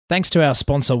Thanks to our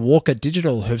sponsor Walker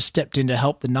Digital, who've stepped in to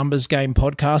help the Numbers Game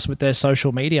podcast with their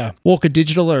social media. Walker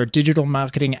Digital are a digital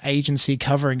marketing agency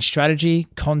covering strategy,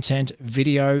 content,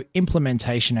 video,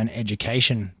 implementation and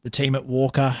education. The team at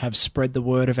Walker have spread the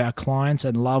word of our clients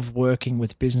and love working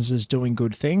with businesses doing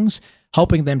good things,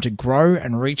 helping them to grow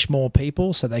and reach more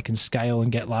people so they can scale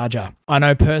and get larger. I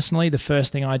know personally the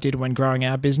first thing I did when growing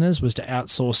our business was to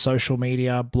outsource social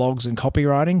media, blogs and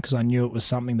copywriting because I knew it was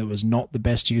something that was not the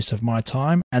best use of my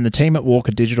time, and the team at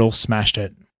Walker Digital smashed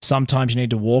it. Sometimes you need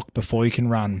to walk before you can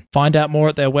run. Find out more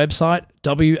at their website,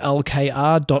 wlkr.digital.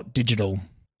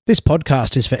 This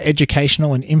podcast is for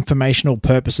educational and informational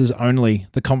purposes only.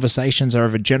 The conversations are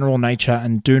of a general nature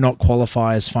and do not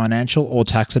qualify as financial or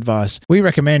tax advice. We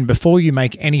recommend before you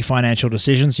make any financial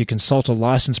decisions, you consult a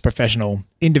licensed professional.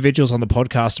 Individuals on the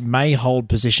podcast may hold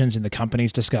positions in the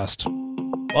companies discussed.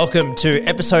 Welcome to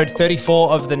episode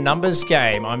 34 of The Numbers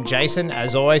Game. I'm Jason,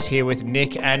 as always, here with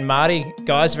Nick and Marty.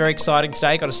 Guys, very exciting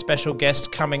today. Got a special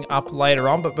guest coming up later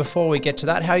on. But before we get to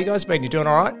that, how you guys been? You doing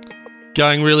all right?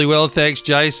 Going really well, thanks,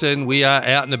 Jason. We are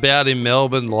out and about in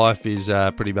Melbourne. Life is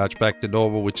pretty much back to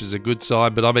normal, which is a good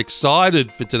sign. But I'm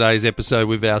excited for today's episode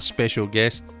with our special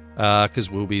guest because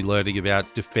we'll be learning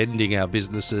about defending our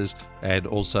businesses and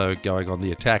also going on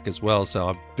the attack as well. So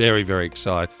I'm very, very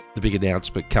excited. The big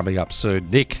announcement coming up soon.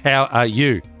 Nick, how are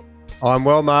you? I'm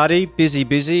well, Marty.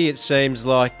 Busy. It seems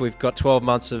like we've got 12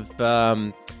 months of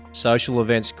social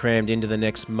events crammed into the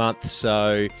next month.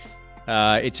 So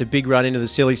it's a big run into the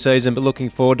silly season, but looking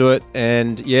forward to it.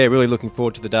 And yeah, really looking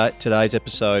forward to today's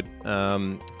episode.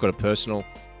 Got a personal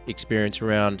experience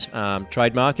around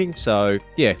trademarking. So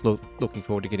yeah, looking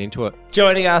forward to get into it.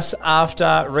 Joining us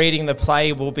after reading the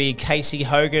play will be Casey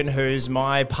Hogan, who's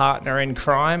my partner in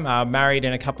crime, married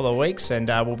in a couple of weeks, and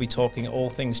we'll be talking all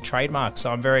things trademark.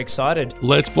 So I'm very excited.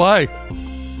 Let's play.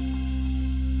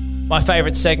 My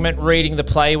favourite segment, Reading the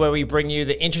Play, where we bring you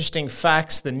the interesting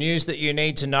facts, the news that you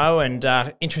need to know, and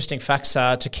interesting facts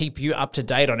to keep you up to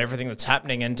date on everything that's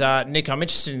happening. And Nick, I'm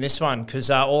interested in this one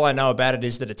because all I know about it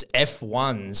is that it's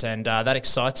F1s, and that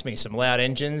excites me. Some loud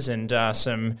engines and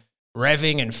some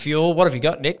revving and fuel. What have you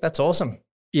got, Nick? That's awesome.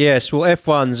 Yes, well,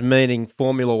 F1's meaning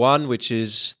Formula One, which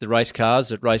is the race cars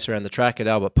that race around the track at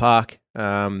Albert Park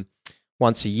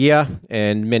once a year,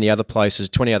 and many other places,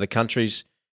 20 other countries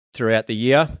throughout the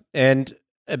year. And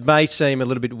it may seem a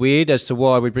little bit weird as to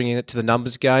why we're bringing it to the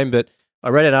Numbers Game, but I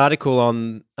read an article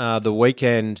on the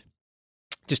weekend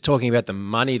just talking about the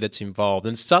money that's involved.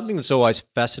 And it's something that's always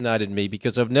fascinated me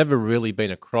because I've never really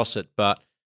been across it. But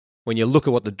when you look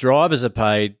at what the drivers are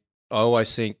paid, I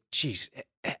always think, geez,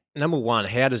 number one,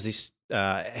 how do these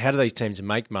teams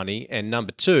make money? And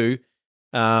number two,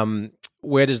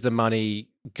 where does the money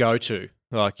go to?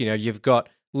 Like, you know, you've got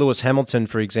Lewis Hamilton,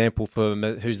 for example,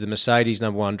 who's the Mercedes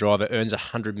number one driver, earns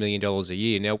 $100 million a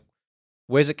year. Now,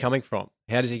 where's it coming from?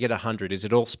 How does he get 100? Is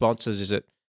it all sponsors? Is it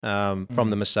from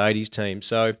the Mercedes team?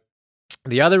 So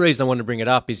the other reason I want to bring it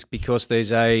up is because it's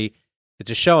a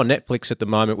show on Netflix at the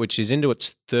moment, which is into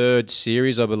its third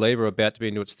series, I believe, or about to be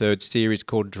into its third series,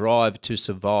 called Drive to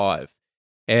Survive.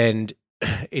 And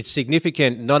it's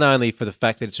significant not only for the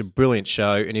fact that it's a brilliant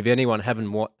show, and if anyone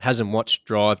hasn't watched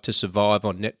Drive to Survive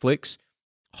on Netflix,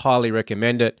 highly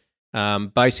recommend it.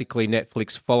 Basically,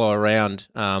 Netflix follow around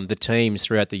the teams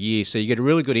throughout the year. So you get a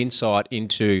really good insight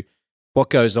into what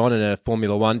goes on in a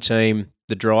Formula One team,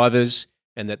 the drivers,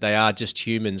 and that they are just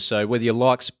humans. So whether you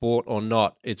like sport or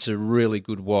not, it's a really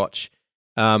good watch.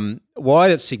 Why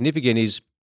that's significant is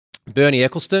Bernie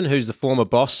Ecclestone, who's the former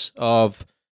boss of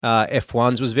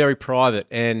F1s, was very private.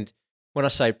 And when I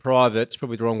say private, it's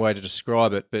probably the wrong way to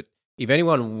describe it. But if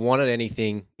anyone wanted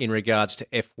anything in regards to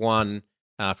F1,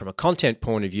 from a content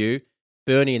point of view,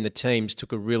 Bernie and the teams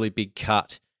took a really big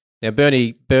cut. Now,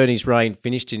 Bernie's reign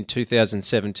finished in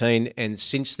 2017, and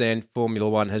since then, Formula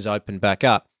One has opened back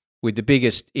up, with the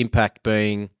biggest impact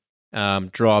being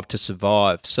Drive to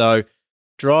Survive. So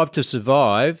Drive to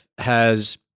Survive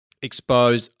has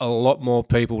exposed a lot more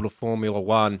people to Formula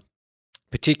One,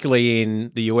 particularly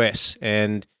in the US.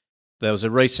 And there was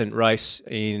a recent race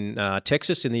in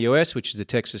Texas in the US, which is the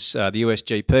US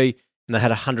GP, and they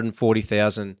had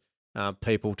 140,000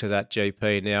 people to that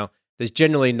GP. Now, there's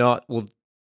generally not,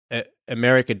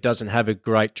 America doesn't have a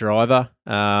great driver.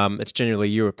 It's generally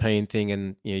a European thing,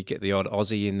 and you get the odd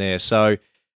Aussie in there. So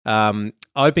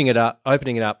opening it up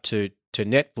to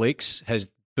Netflix has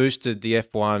boosted the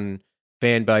F1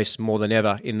 fan base more than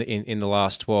ever in the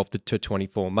last 12 to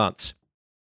 24 months.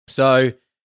 So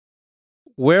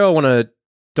where I want to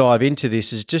dive into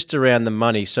this is just around the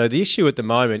money. So the issue at the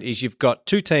moment is you've got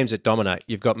two teams that dominate.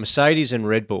 You've got Mercedes and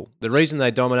Red Bull. The reason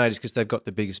they dominate is because they've got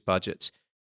the biggest budgets.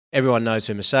 Everyone knows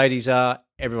who Mercedes are.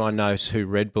 Everyone knows who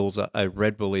Red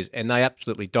Bull is, and they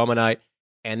absolutely dominate.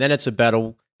 And then it's a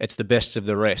battle. It's the best of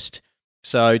the rest.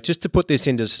 So just to put this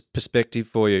into perspective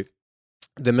for you,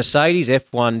 the Mercedes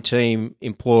F1 team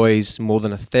employs more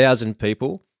than 1,000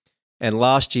 people, and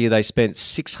last year they spent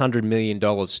 $600 million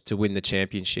to win the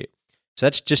championship. So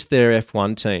that's just their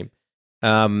F1 team.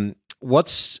 I'll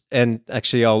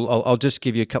just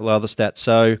give you a couple of other stats.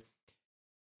 So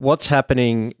what's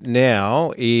happening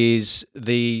now is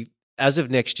as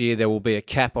of next year, there will be a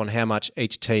cap on how much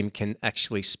each team can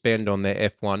actually spend on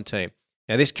their F1 team.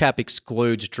 Now, this cap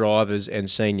excludes drivers and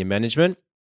senior management.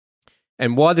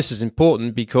 And why this is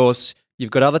important, because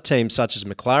you've got other teams such as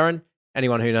McLaren.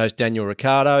 Anyone who knows Daniel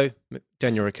Ricciardo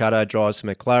drives for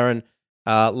McLaren.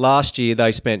 Last year,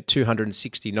 they spent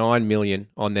 $269 million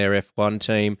on their F1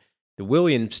 team. The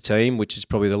Williams team, which is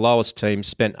probably the lowest team,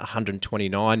 spent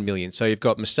 $129 million. So you've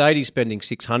got Mercedes spending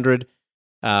 $600,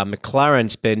 McLaren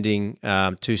spending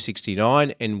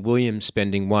 $269, and Williams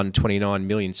spending $129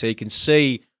 million. So you can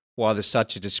see why there's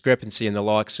such a discrepancy, in the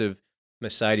likes of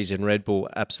Mercedes and Red Bull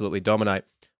absolutely dominate.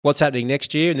 What's happening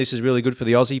next year, and this is really good for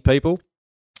the Aussie people,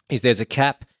 is there's a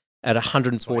cap at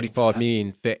 $145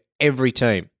 million for every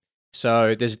team.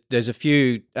 So there's a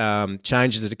few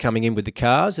changes that are coming in with the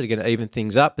cars that are going to even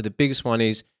things up, but the biggest one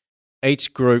is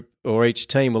each group or each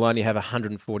team will only have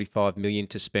 $145 million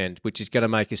to spend, which is going to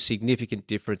make a significant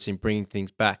difference in bringing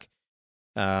things back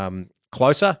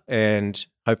closer. And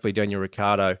hopefully Daniel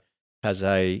Ricciardo has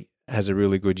a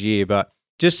really good year. But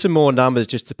just some more numbers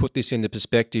just to put this into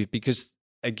perspective, because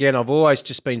again, I've always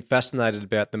just been fascinated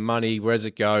about the money. Where does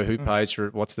it go? Who pays for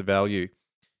it? What's the value?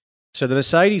 So the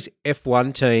Mercedes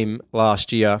F1 team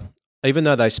last year, even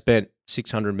though they spent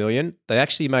 $600 million, they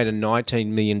actually made a $19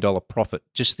 million profit,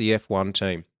 just the F1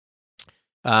 team.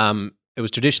 It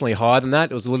was traditionally higher than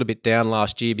that. It was a little bit down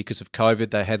last year because of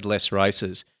COVID. They had less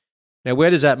races. Now, where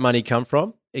does that money come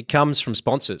from? It comes from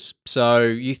sponsors. So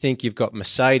you think you've got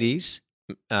Mercedes,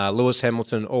 Lewis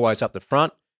Hamilton always up the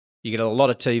front. You get a lot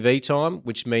of TV time,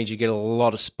 which means you get a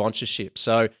lot of sponsorship.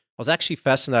 So I was actually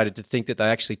fascinated to think that they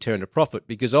actually turned a profit,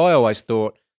 because I always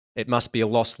thought it must be a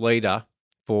loss leader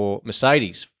for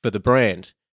Mercedes, for the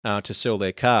brand, to sell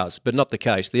their cars, but not the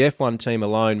case. The F1 team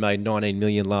alone made $19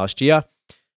 million last year.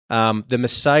 The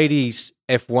Mercedes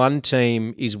F1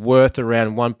 team is worth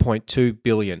around $1.2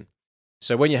 billion.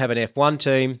 So when you have an F1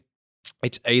 team,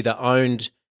 it's either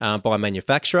owned by a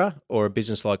manufacturer or a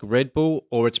business like Red Bull,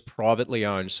 or it's privately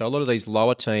owned. So a lot of these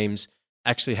lower teams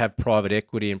actually have private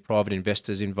equity and private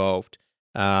investors involved.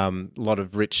 A lot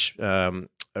of rich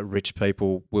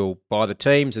people will buy the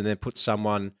teams and then put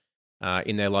someone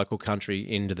in their local country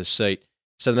into the seat.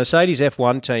 So the Mercedes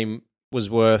F1 team is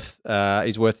worth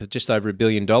just over $1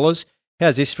 billion.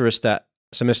 How's this for a stat?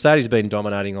 So Mercedes has been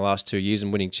dominating the last 2 years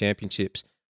and winning championships.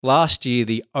 Last year,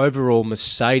 the overall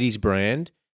Mercedes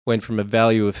brand went from a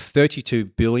value of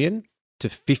 $32 billion to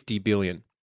 $50 billion,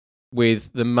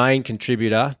 with the main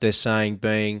contributor, they're saying,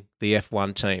 being the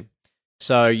F1 team.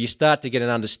 So you start to get an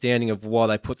understanding of why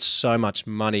they put so much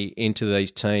money into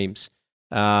these teams.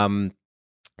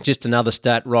 Just another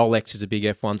stat, Rolex is a big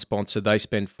F1 sponsor. They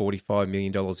spend $45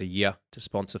 million a year to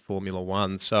sponsor Formula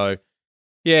One. So,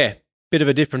 yeah, bit of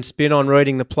a different spin on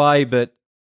reading the play, but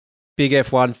big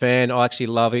F1 fan. I actually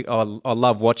love it. I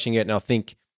love watching it, and I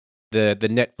think the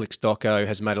Netflix doco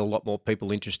has made a lot more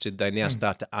people interested. They now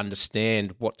start to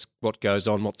understand what goes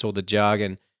on, what's all the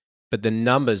jargon. But the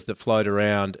numbers that float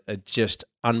around are just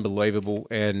unbelievable,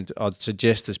 and I'd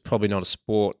suggest there's probably not a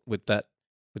sport with that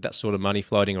sort of money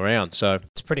floating around. So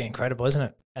it's pretty incredible, isn't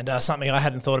it? And something I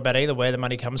hadn't thought about either, where the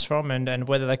money comes from and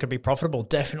whether they could be profitable.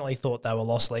 Definitely thought they were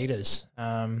loss leaders.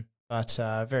 But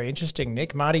very interesting.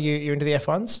 Nick, Marty, you into the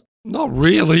F1s? Not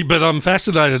really, but I'm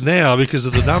fascinated now because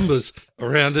of the numbers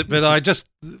around it. But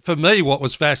for me, what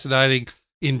was fascinating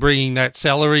in bringing that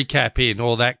salary cap in,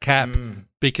 or that cap,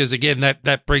 because again,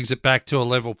 that brings it back to a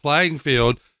level playing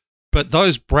field. But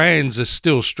those brands are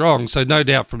still strong. So no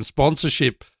doubt from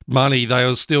sponsorship money,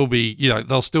 they'll still be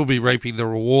reaping the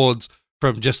rewards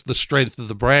from just the strength of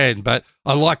the brand. But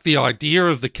I like the idea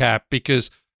of the cap, because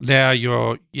now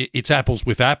it's apples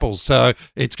with apples. So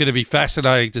it's going to be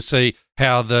fascinating to see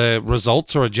how the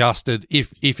results are adjusted,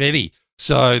 if any.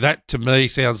 So that to me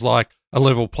sounds like a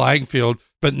level playing field,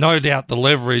 but no doubt the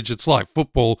leverage, it's like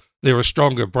football. There are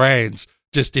stronger brands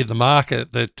just in the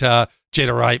market that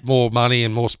generate more money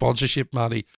and more sponsorship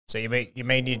money. So you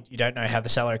mean you don't know how the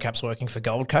salary cap's working for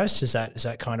Gold Coast? Is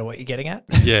that kind of what you're getting at?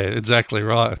 Yeah, exactly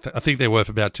right. I think they're worth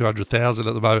about 200,000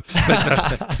 at the moment.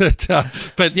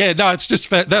 But yeah, no, it's just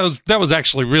that was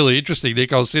actually really interesting,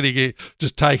 Nick. I was sitting here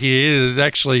just taking it in, and it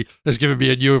actually has given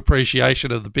me a new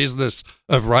appreciation of the business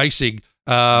of racing,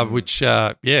 which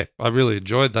I really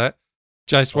enjoyed that.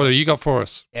 Jace, what have you got for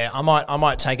us? Yeah, I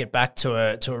might take it back to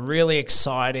a really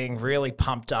exciting, really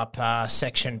pumped up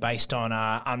section based on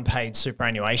unpaid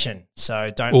superannuation. So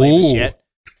don't leave us yet.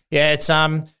 Yeah, it's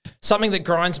something that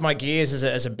grinds my gears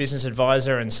as a business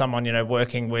advisor and someone,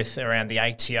 working with around the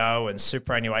ATO and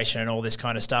superannuation and all this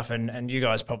kind of stuff. And you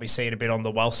guys probably see it a bit on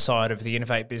the wealth side of the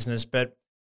Innovate business. But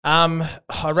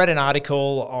I read an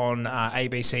article on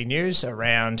ABC News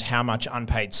around how much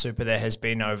unpaid super there has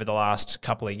been over the last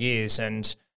couple of years,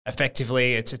 and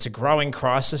effectively it's a growing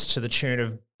crisis to the tune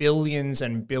of billions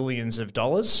and billions of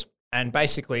dollars. And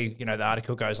basically, the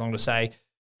article goes on to say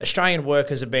Australian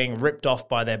workers are being ripped off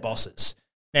by their bosses.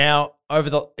 Now,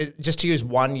 just to use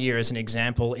 1 year as an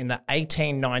example, in the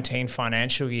 18-19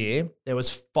 financial year, there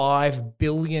was $5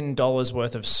 billion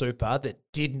worth of super that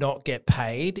did not get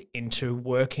paid into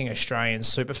working Australian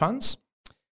super funds.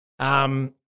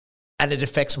 And it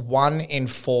affects 1 in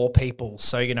 4 people.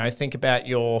 So, think about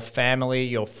your family,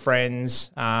 your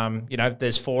friends.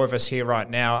 There's 4 of us here right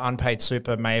now. Unpaid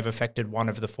super may have affected 1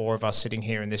 of the 4 of us sitting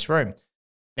here in this room.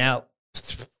 Now,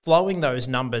 flowing those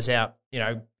numbers out,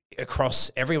 across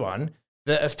everyone,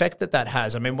 the effect that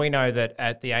has. I mean, we know that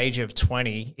at the age of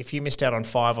 20, if you missed out on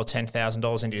 $5,000 or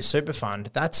 $10,000 into your super fund,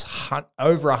 that's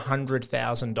over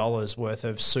 $100,000 worth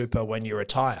of super when you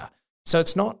retire. So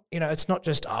it's not, it's not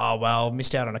just,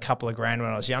 missed out on a couple of grand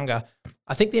when I was younger.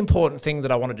 I think the important thing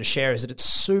that I wanted to share is that it's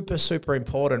super, super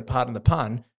important, pardon the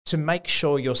pun, to make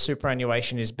sure your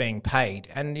superannuation is being paid.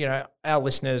 And, our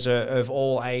listeners are of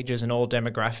all ages and all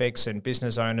demographics and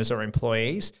business owners or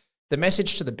employees. The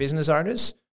message to the business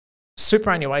owners,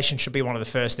 superannuation should be one of the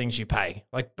first things you pay.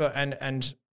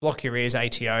 And block your ears,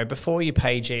 ATO, before you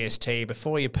pay GST,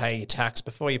 before you pay your tax,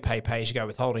 before you pay pay-as-you-go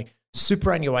withholding,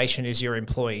 superannuation is your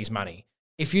employee's money.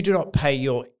 If you do not pay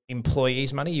your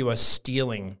employee's money, you are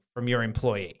stealing from your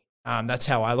employee. That's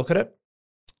how I look at it.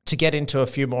 To get into a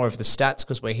few more of the stats,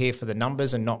 because we're here for the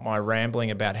numbers and not my rambling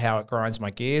about how it grinds my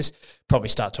gears, probably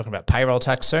start talking about payroll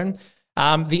tax soon.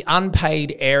 The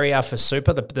unpaid area for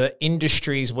super, the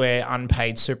industries where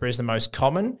unpaid super is the most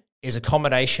common, is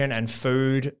accommodation and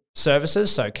food services,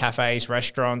 so cafes,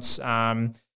 restaurants.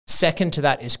 Second to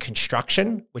that is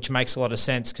construction, which makes a lot of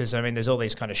sense because, there's all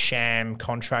these kind of sham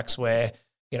contracts where,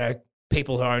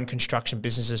 people who own construction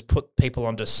businesses put people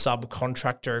onto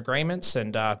subcontractor agreements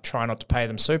and try not to pay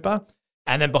them super.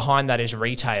 And then behind that is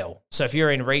retail. So if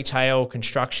you're in retail,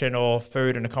 construction, or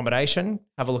food and accommodation,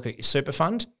 have a look at your super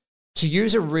fund. To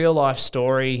use a real-life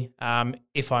story,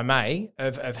 if I may,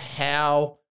 of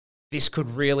how this could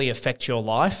really affect your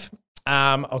life,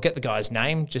 I'll get the guy's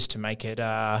name just to make it,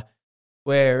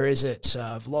 where is it?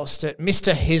 I've lost it.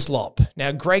 Mr. Hislop.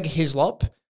 Now, Greg Hislop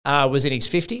was in his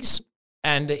 50s,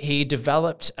 and he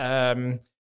developed a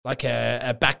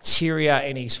bacteria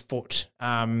in his foot,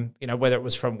 whether it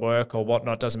was from work or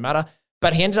whatnot, doesn't matter.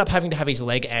 But he ended up having to have his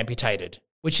leg amputated,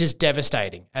 which is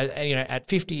devastating. At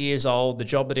 50 years old, the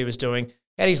job that he was doing, he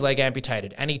had his leg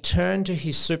amputated, and he turned to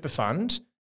his super fund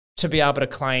to be able to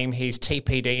claim his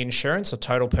TPD insurance, or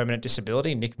total permanent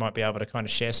disability. Nick might be able to kind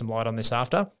of share some light on this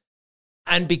after.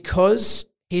 And because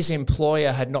his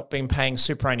employer had not been paying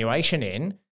superannuation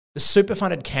in, the super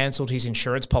fund had cancelled his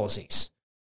insurance policies.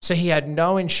 So he had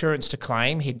no insurance to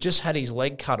claim. He'd just had his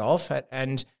leg cut off,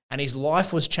 and his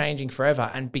life was changing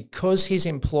forever. And because his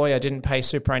employer didn't pay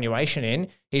superannuation in,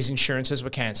 his insurances were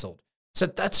cancelled. So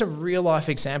that's a real life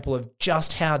example of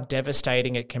just how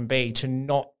devastating it can be to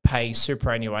not pay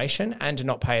superannuation and to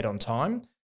not pay it on time.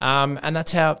 And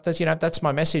that's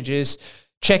my message is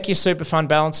check your super fund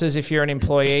balances if you're an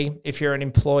employee, if you're an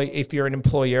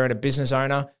employer and a business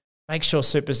owner, make sure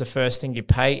super is the first thing you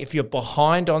pay. If you're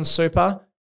behind on super,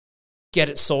 get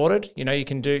it sorted. You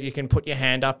can put your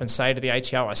hand up and say to the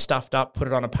ATO, I stuffed up, put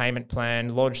it on a payment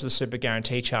plan, lodge the super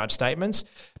guarantee charge statements.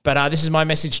 But this is my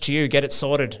message to you, get it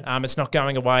sorted. It's not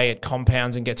going away, it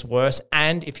compounds and gets worse.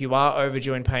 And if you are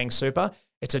overdue in paying super,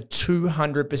 it's a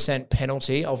 200%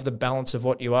 penalty of the balance of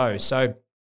what you owe. So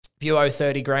if you owe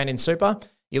 30 grand in super,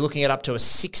 you're looking at up to a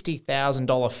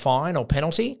 $60,000 fine or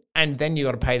penalty, and then you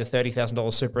got to pay the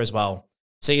 $30,000 super as well.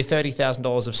 So your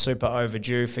 $30,000 of super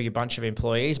overdue for your bunch of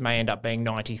employees may end up being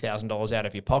 $90,000 out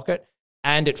of your pocket.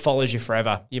 and it follows you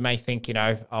forever. You may think,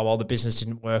 oh, well, the business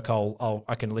didn't work,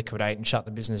 I can liquidate and shut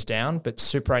the business down, but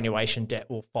superannuation debt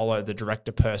will follow the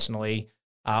director personally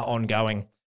ongoing.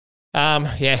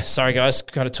 Sorry guys,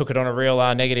 kind of took it on a real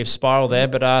negative spiral there.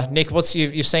 But Nick,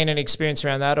 you've seen any experience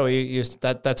around that, or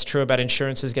that's true about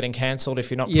insurances getting cancelled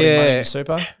if you're not putting money in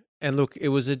super? And look, it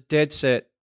was a dead set,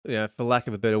 for lack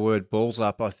of a better word, balls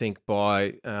up, I think,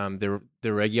 by the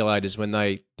regulators when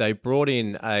they brought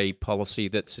in a policy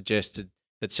that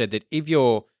said that if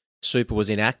your super was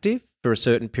inactive for a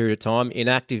certain period of time,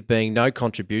 inactive being no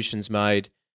contributions made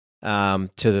to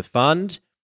the fund,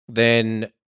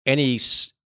 then any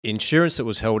insurance that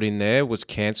was held in there was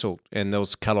cancelled, and there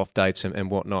was cut-off dates and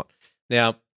whatnot.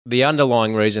 Now, the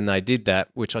underlying reason they did that,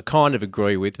 which I kind of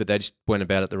agree with, but they just went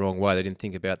about it the wrong way. They didn't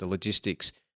think about the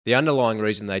logistics. The underlying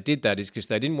reason they did that is because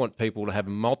they didn't want people to have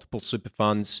multiple super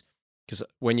funds, because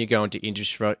when you go into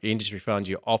industry funds,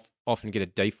 you often get a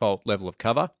default level of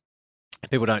cover.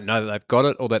 People don't know that they've got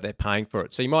it or that they're paying for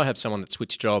it. So you might have someone that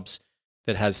switched jobs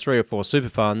that has 3 or 4 super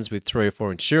funds with 3 or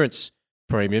 4 insurance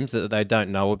premiums that they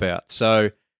don't know about.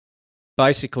 So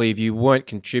basically, if you weren't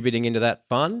contributing into that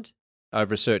fund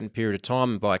over a certain period of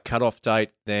time and by a cut-off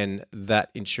date, then that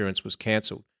insurance was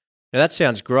cancelled. Now, that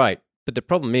sounds great, but the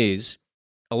problem is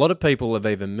a lot of people have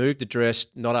either moved address,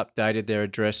 not updated their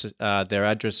address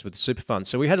with the super fund.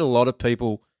 So we had a lot of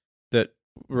people that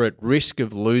were at risk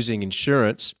of losing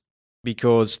insurance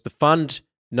because the fund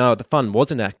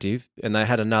wasn't active and they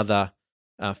had another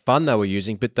fund they were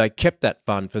using, but they kept that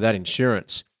fund for that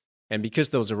insurance. And because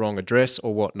there was a wrong address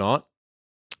or whatnot,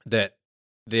 that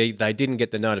they didn't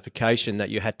get the notification that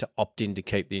you had to opt in to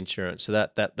keep the insurance. So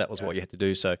that was what you had to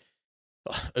do. So it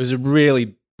was a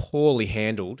really poorly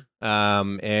handled,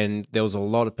 and there was a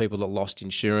lot of people that lost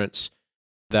insurance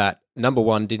that, number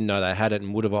one, didn't know they had it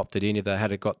and would have opted in if they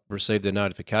had received the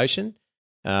notification,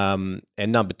 and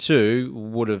number two,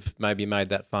 would have maybe made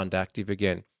that fund active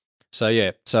again. So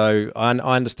I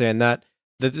understand that.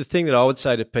 The thing that I would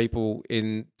say to people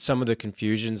in some of the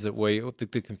confusion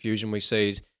we see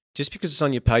is just because it's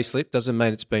on your payslip doesn't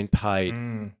mean it's been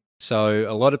paid.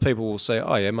 So a lot of people will say,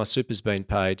 oh yeah, my super's been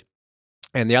paid.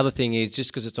 And the other thing is,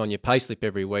 just because it's on your payslip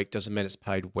every week doesn't mean it's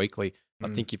paid weekly. I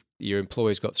think if your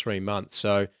employer's got 3 months.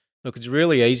 So look, it's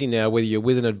really easy now, whether you're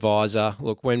with an advisor.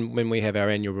 Look, when we have our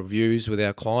annual reviews with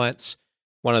our clients,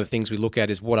 one of the things we look at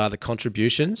is what are the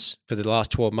contributions for the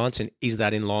last 12 months and is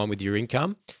that in line with your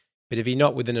income? But if you're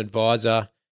not with an advisor,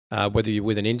 whether you're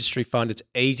with an industry fund, it's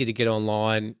easy to get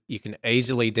online. You can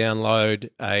easily download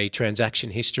a transaction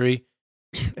history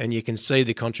and you can see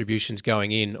the contributions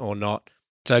going in or not.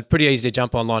 So it's pretty easy to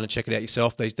jump online and check it out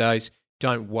yourself these days.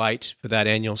 Don't wait for that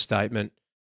annual statement.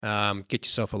 Get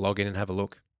yourself a login and have a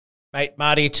look. Mate,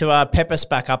 Marty, to pep us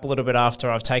back up a little bit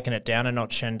after I've taken it down a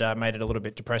notch and made it a little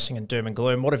bit depressing and doom and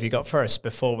gloom, what have you got for us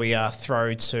before we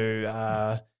throw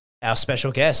to our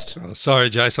special guest? Oh,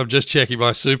 sorry, Jace, I'm just checking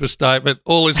my super statement.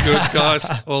 All is good, guys.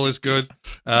 All is good.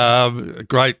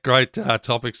 Great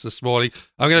topics this morning.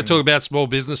 I'm going to talk about small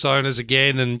business owners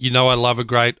again, and I love a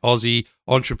great Aussie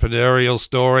entrepreneurial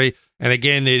story. And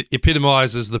again, it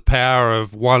epitomises the power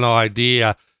of one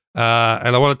idea.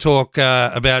 And I want to talk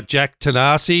about Jack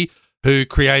Tanasi, who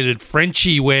created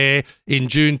Frenchie Wear in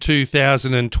June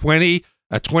 2020.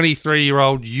 A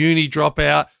 23-year-old uni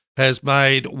dropout has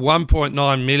made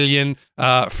 $1.9 million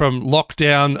from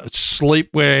lockdown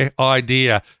sleepwear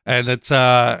idea. And it's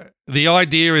the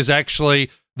idea is actually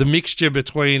the mixture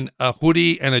between a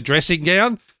hoodie and a dressing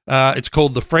gown. It's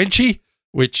called the Frenchie,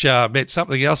 which meant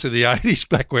something else in the 80s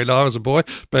back when I was a boy.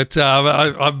 But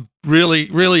I'm really,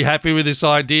 really happy with this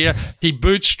idea. He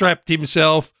bootstrapped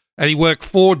himself and he worked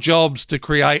 4 jobs to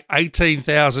create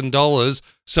 $18,000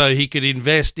 so he could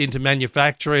invest into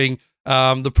manufacturing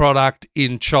the product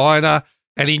in China.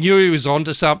 And he knew he was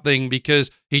onto something because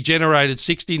he generated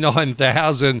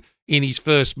 $69,000 in his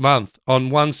first month on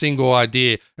one single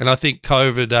idea. And I think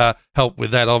COVID helped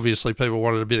with that. Obviously, people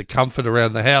wanted a bit of comfort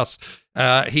around the house.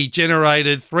 He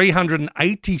generated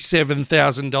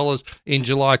 $387,000 in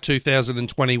July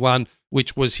 2021,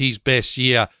 which was his best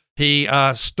year. He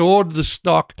stored the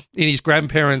stock in his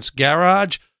grandparents'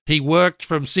 garage. He worked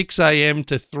from 6 a.m.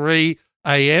 to 3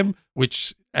 a.m.,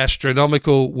 which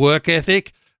astronomical work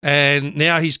ethic. And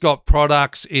now he's got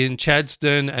products in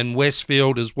Chadstone and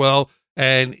Westfield as well.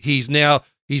 And he's now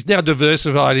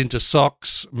diversified into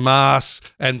socks, masks,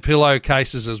 and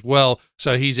pillowcases as well.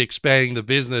 So he's expanding the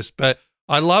business. But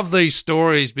I love these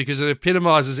stories because it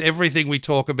epitomizes everything we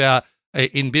talk about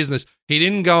in business. He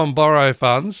didn't go and borrow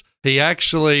funds. He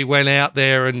actually went out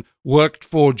there and worked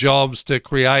 4 jobs to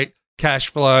create cash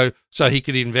flow so he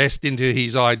could invest into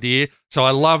his idea. So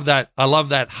I love that. I love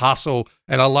that hustle,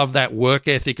 and I love that work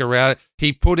ethic around it.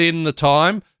 He put in the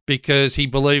time because he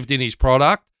believed in his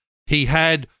product. He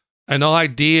had an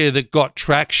idea that got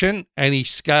traction, and he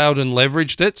scaled and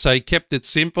leveraged it. So he kept it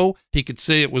simple. He could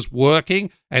see it was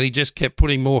working, and he just kept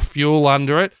putting more fuel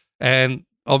under it. And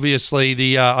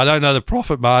obviously, I don't know the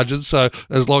profit margins, so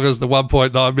as long as the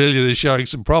 1.9 million is showing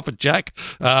some profit, Jack,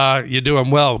 you're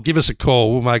doing well. Give us a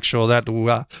call. We'll make sure that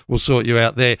we'll sort you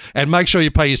out there. And make sure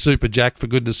you pay your super, Jack, for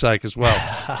goodness sake as well.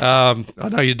 I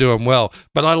know you're doing well.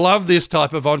 But I love this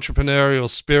type of entrepreneurial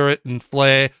spirit and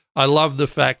flair. I love the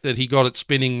fact that he got it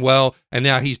spinning well, and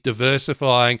now he's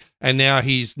diversifying, and now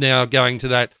he's going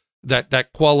to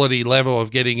that quality level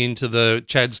of getting into the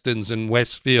Chadstones and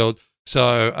Westfield.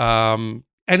 So,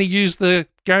 and he used the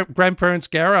grandparents'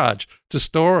 garage to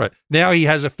store it. Now he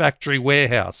has a factory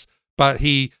warehouse, but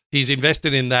he's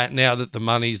invested in that now that the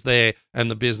money's there and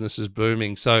the business is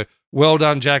booming. So well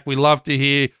done, Jack. We love to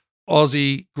hear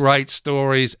Aussie great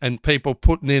stories and people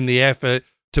putting in the effort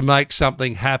to make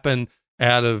something happen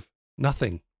out of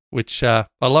nothing, which I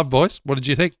love, boys. What did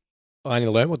you think? I only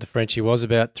learned what the Frenchie was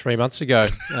about 3 months ago.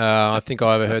 I think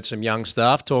I overheard some young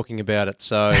staff talking about it.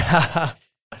 So...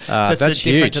 so it's that's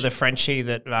different huge. to the Frenchie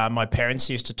that my parents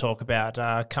used to talk about.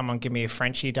 Come on, give me a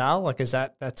Frenchie, Dal. Like, is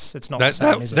it's not the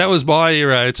same, is it? That was my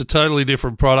era. It's a totally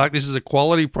different product. This is a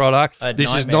quality product.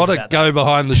 This is not a go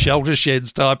behind the shelter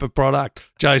sheds type of product,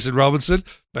 Jason Robinson.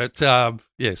 But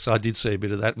yes, I did see a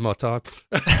bit of that in my time.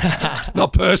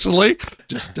 Not personally,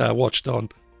 just watched on.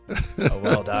 Oh,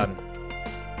 well done.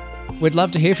 We'd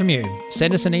love to hear from you.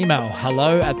 Send us an email,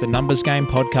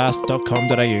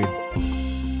 hello@thenumbersgamepodcast.com.au.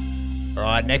 All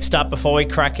right, next up, before we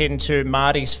crack into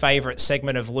Marty's favourite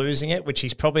segment of Losing It, which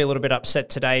he's probably a little bit upset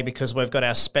today because we've got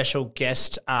our special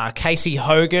guest, Casey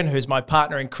Hogan, who's my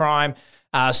partner in crime,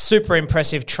 super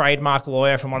impressive trademark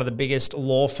lawyer from one of the biggest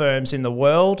law firms in the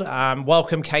world.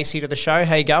 Welcome, Casey, to the show.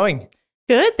 How you going?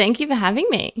 Good. Thank you for having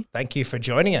me. Thank you for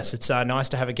joining us. It's nice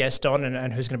to have a guest on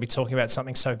and who's going to be talking about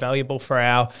something so valuable for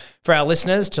our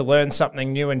listeners to learn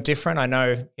something new and different. I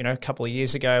know, a couple of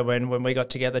years ago when we got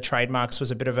together, trademarks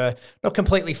was a bit of a, not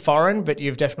completely foreign, but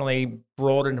you've definitely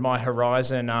broadened my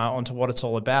horizon onto what it's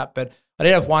all about. But I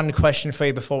did have one question for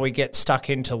you before we get stuck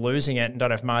into Losing It, and don't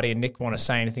know if Marty and Nick want to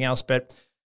say anything else, but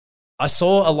I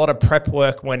saw a lot of prep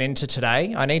work went into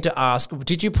today. I need to ask,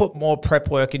 did you put more prep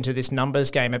work into this numbers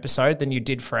game episode than you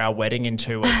did for our wedding in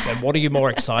 2 weeks? And what are you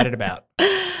more excited about?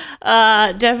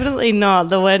 Definitely not.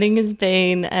 The wedding has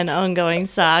been an ongoing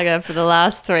saga for the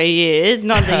last 3 years.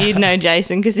 Not that you'd know,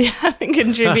 Jason, because you haven't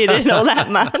contributed all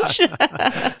that much.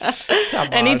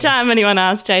 Anytime anyone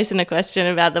asks Jason a question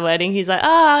about the wedding, he's like,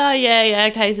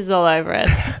 yeah, case is all over it.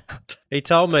 He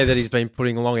told me that he's been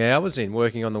putting long hours in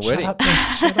working on the wedding.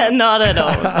 Shut up. Not at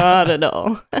all. Not at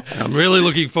all. I'm really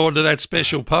looking forward to that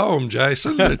special poem,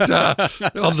 Jason, that's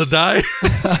on the day.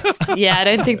 Yeah, I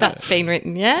don't think that's been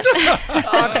written yet.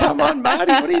 Oh, come on,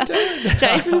 Marty. What are you doing?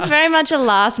 Jason's very much a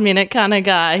last-minute kind of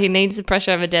guy. He needs the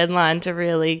pressure of a deadline to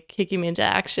really kick him into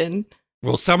action.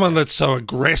 Well, someone that's so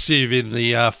aggressive in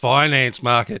the finance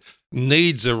market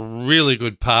needs a really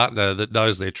good partner that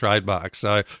knows their trademark.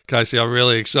 So, Casey, I'm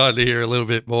really excited to hear a little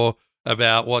bit more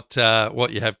about what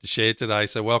you have to share today.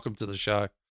 So welcome to the show.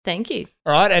 Thank you.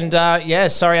 All right. And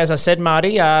sorry, as I said,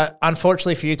 Marty,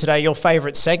 unfortunately for you today, your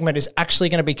favourite segment is actually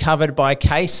going to be covered by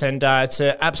Case, and it's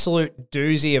an absolute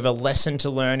doozy of a lesson to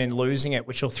learn in Losing It,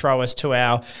 which will throw us to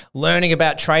our learning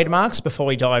about trademarks before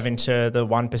we dive into the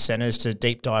 1%ers to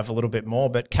deep dive a little bit more.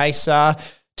 But Case,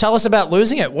 tell us about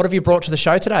Losing It. What have you brought to the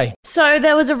show today? So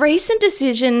there was a recent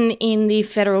decision in the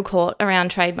federal court around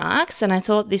trademarks, and I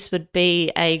thought this would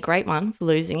be a great one for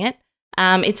Losing It.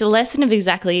 It's a lesson of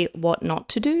exactly what not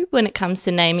to do when it comes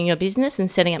to naming your business and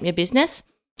setting up your business.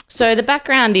 So the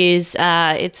background is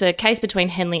it's a case between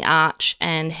Henley Arch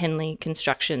and Henley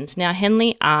Constructions. Now,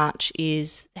 Henley Arch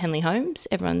is Henley Homes.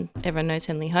 Everyone knows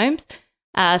Henley Homes.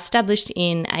 Established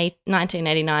in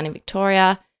 1989 in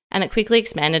Victoria, and it quickly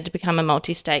expanded to become a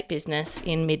multi-state business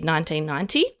in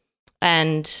mid-1990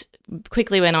 and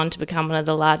quickly went on to become one of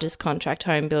the largest contract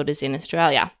home builders in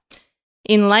Australia.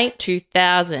 In late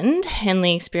 2000,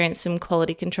 Henley experienced some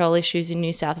quality control issues in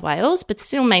New South Wales, but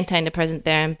still maintained a presence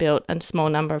there and built a small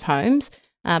number of homes,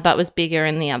 but was bigger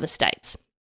in the other states.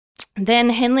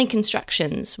 Then Henley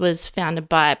Constructions was founded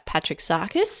by Patrick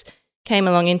Sarkis, came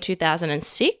along in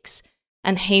 2006,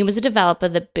 and he was a developer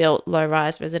that built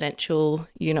low-rise residential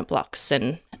unit blocks.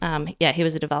 And he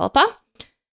was a developer.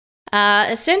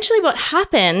 Essentially what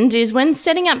happened is when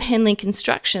setting up Henley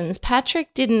Constructions,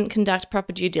 Patrick didn't conduct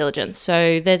proper due diligence.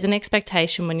 So there's an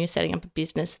expectation when you're setting up a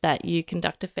business that you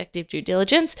conduct effective due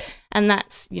diligence, and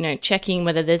that's, checking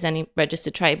whether there's any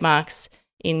registered trademarks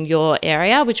in your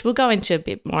area, which we'll go into a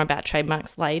bit more about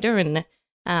trademarks later and,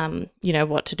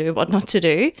 what to do, what not to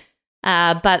do.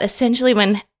 But essentially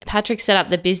when Patrick set up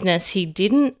the business, he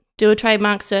didn't do a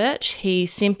trademark search. He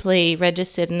simply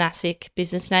registered an ASIC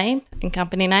business name and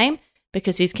company name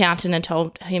because his accountant had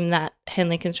told him that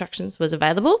Henley Constructions was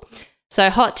available.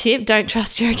 So hot tip, don't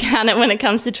trust your accountant when it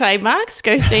comes to trademarks.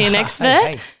 Go see an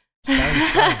expert.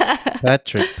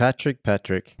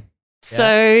 Patrick.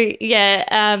 So,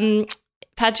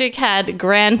 Patrick had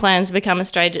grand plans to become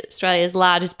Australia's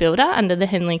largest builder under the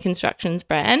Henley Constructions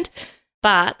brand,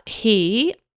 but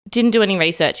he didn't do any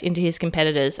research into his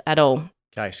competitors at all.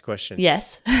 Case question.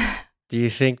 Yes. Do you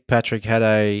think Patrick had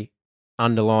a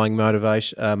underlying motive?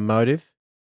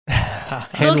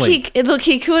 Henley. Look,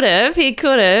 he could have.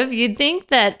 You'd think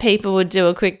that people would do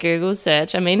a quick Google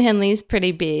search. I mean, Henley's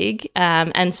pretty big,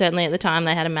 and certainly at the time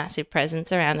they had a massive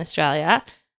presence around Australia.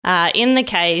 In the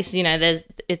case,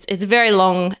 it's a very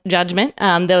long judgment.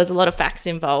 There was a lot of facts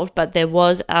involved, but there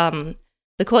was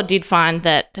the court did find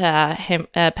that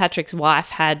Patrick's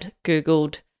wife had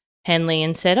Googled Henley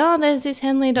and said, oh, there's this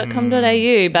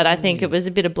henley.com.au, but I think it was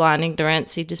a bit of blind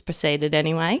ignorance. He just proceeded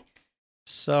anyway.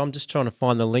 So I'm just trying to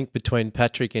find the link between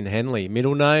Patrick and Henley.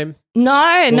 Middle name?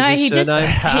 No, he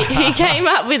came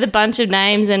up with a bunch of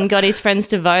names and got his friends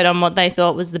to vote on what they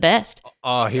thought was the best.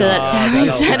 That's how he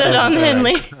settled on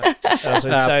Henley.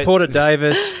 Porter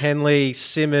Davis, Henley,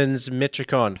 Simmons,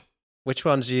 Metricon. Which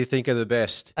ones do you think are the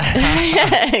best?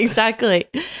 Yeah, exactly.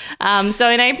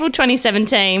 So in April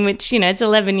 2017, which, it's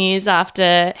 11 years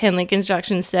after Henley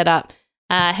Construction set up,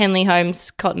 Henley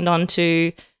Homes cottoned on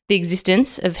to the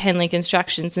existence of Henley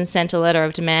Constructions and sent a letter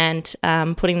of demand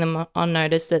putting them on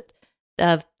notice that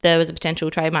there was a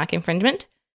potential trademark infringement.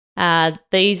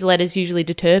 These letters usually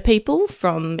deter people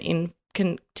from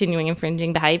continuing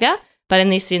infringing behaviour, but in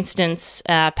this instance,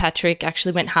 Patrick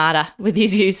actually went harder with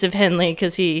his use of Henley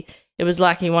because it was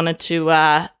like he wanted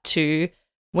to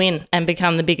win and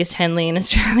become the biggest Henley in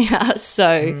Australia.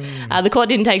 So the court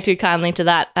didn't take too kindly to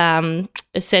that.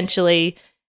 Essentially,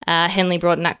 Henley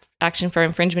brought an action for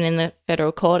infringement in the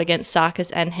federal court against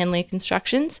Sarkis and Henley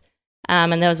Constructions.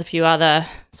 And there was a few other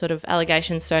sort of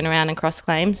allegations thrown around and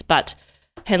cross-claims, but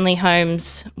Henley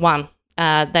Homes won.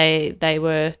 Henley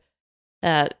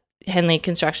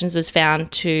Constructions was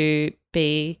found to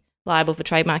be liable for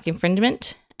trademark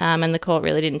infringement. And the court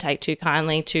really didn't take too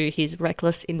kindly to his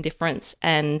reckless indifference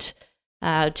and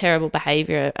terrible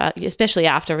behaviour, especially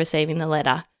after receiving the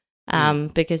letter,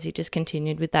 because he just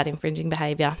continued with that infringing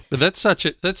behaviour. But that's such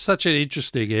an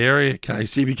interesting area,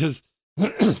 Casey, because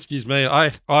excuse me,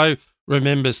 I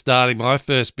remember starting my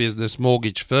first business,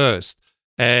 Mortgage First,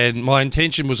 and my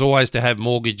intention was always to have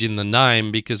mortgage in the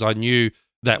name because I knew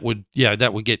that would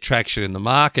get traction in the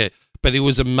market. But it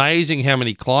was amazing how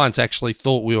many clients actually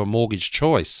thought we were Mortgage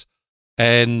Choice.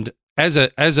 And as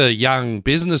a young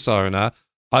business owner,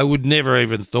 I would never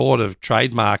even thought of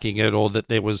trademarking it or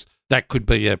that could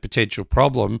be a potential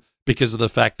problem because of the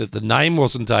fact that the name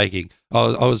wasn't taking. I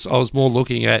was more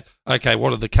looking at, okay,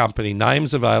 what are the company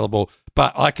names available?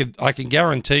 But I can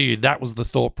guarantee you that was the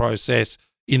thought process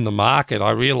in the market. I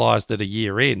realized it a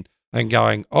year in and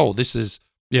going, oh, this is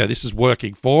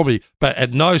working for me. But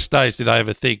at no stage did I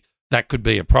ever think that could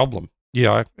be a problem.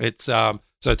 It's so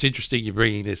it's interesting you're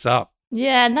bringing this up.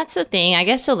 Yeah, and that's the thing. I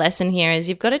guess the lesson here is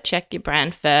you've got to check your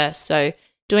brand first. So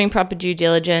doing proper due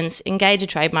diligence, engage a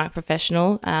trademark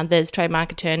professional. There's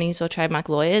trademark attorneys or trademark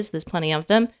lawyers. There's plenty of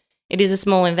them. It is a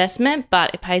small investment,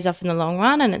 but it pays off in the long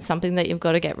run, and it's something that you've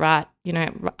got to get right,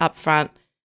 up front.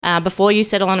 Before you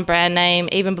settle on a brand name,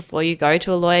 even before you go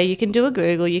to a lawyer, you can do a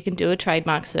Google, you can do a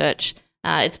trademark search.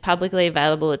 It's publicly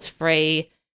available. It's free.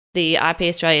 The IP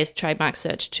Australia's trademark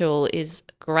search tool is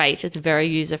great. It's very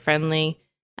user-friendly,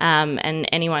 and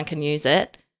anyone can use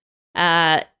it.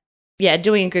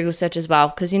 Doing a Google search as well,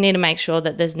 because you need to make sure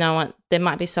that there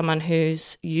might be someone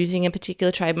who's using a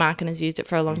particular trademark and has used it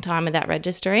for a long time without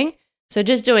registering. So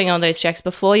just doing all those checks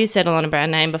before you settle on a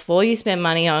brand name, before you spend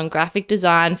money on graphic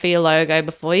design for your logo,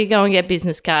 before you go and get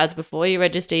business cards, before you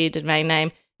register your domain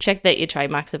name, check that your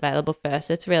trademark's available first.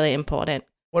 It's really important.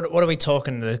 What are we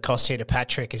talking the cost here to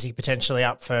Patrick? Is he potentially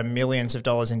up for millions of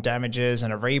dollars in damages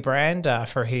and a rebrand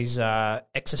for his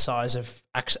exercise of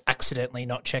accidentally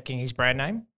not checking his brand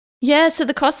name? Yeah, so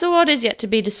the cost award is yet to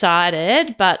be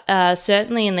decided, but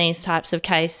certainly in these types of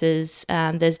cases,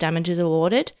 there's damages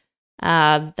awarded.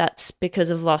 That's because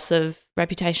of loss of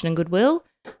reputation and goodwill.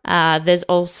 There's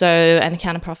also an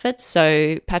account of profits.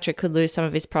 So Patrick could lose some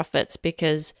of his profits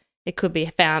because it could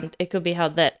be held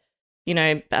that,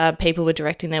 people were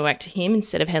directing their work to him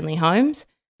instead of Henley Holmes.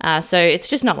 So it's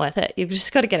just not worth it. You've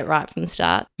just got to get it right from the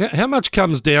start. How much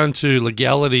comes down to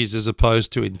legalities as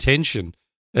opposed to intention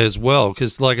as well?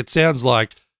 Because it sounds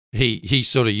like he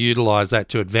sort of utilised that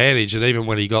to advantage, and even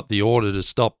when he got the order to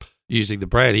stop using the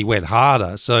brand, he went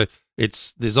harder. So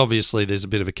there's a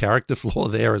bit of a character flaw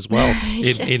there as well.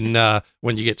 In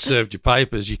when you get served your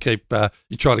papers, you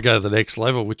try to go to the next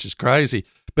level, which is crazy.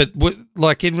 But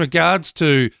in regards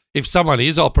to if someone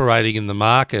is operating in the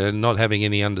market and not having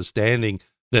any understanding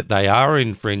that they are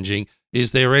infringing,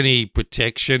 is there any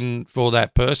protection for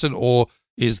that person, or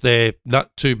is there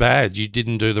not too bad? You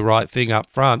didn't do the right thing up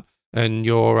front, and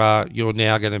you're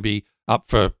now going to be up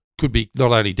for, could be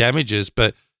not only damages,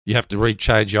 but you have to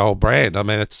rechange your whole brand. I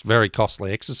mean, it's a very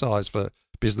costly exercise for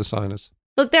business owners.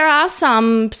 Look, there are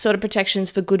some sort of protections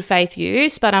for good faith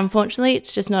use, but unfortunately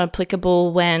it's just not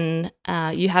applicable when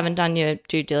you haven't done your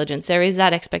due diligence. There is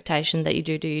that expectation that you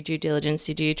do your due diligence,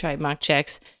 you do your trademark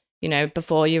checks,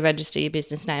 before you register your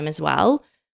business name as well.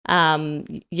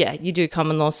 You do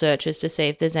common law searches to see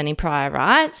if there's any prior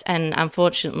rights, and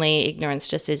unfortunately ignorance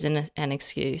just isn't an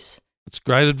excuse. It's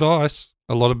great advice.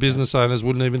 A lot of business owners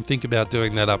wouldn't even think about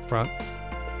doing that up front.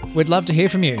 We'd love to hear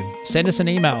from you. Send us an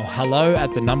email,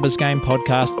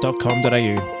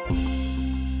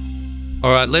 hello@thenumbersgamepodcast.com.au.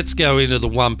 All right, let's go into the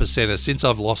one percenters. Since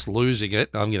I've lost losing it,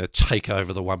 I'm going to take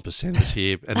over the one percenters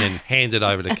here and then hand it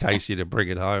over to Casey to bring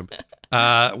it home.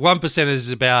 One percenters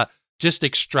is about just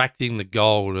extracting the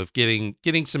gold of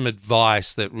getting some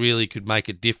advice that really could make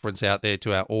a difference out there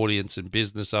to our audience and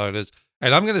business owners.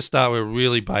 And I'm going to start with a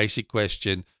really basic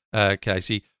question,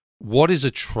 Casey. What is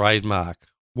a trademark?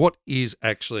 What is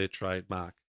actually a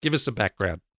trademark? Give us a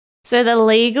background. So the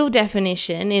legal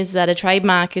definition is that a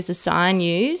trademark is a sign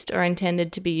used or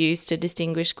intended to be used to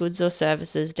distinguish goods or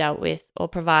services dealt with or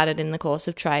provided in the course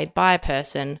of trade by a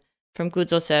person from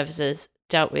goods or services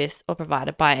dealt with or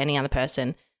provided by any other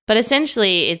person. But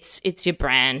essentially it's your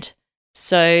brand.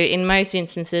 So in most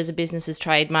instances, a business's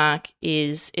trademark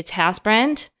is its house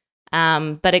brand.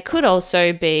 But it could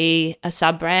also be a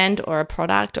sub-brand or a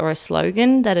product or a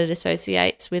slogan that it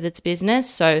associates with its business.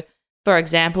 So, for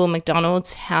example,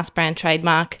 McDonald's house brand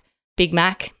trademark, Big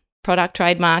Mac product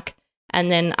trademark,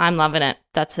 and then I'm loving it.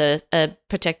 That's a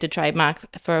protected trademark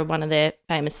for one of their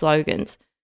famous slogans.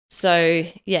 So,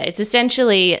 it's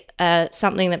essentially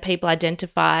something that people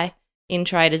identify in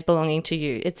trade as belonging to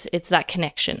you. It's that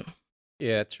connection.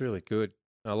 Yeah, it's really good.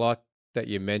 I like that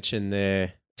you mentioned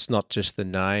there. It's not just the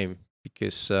name,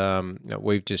 because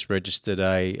we've just registered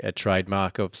a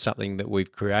trademark of something that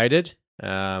we've created,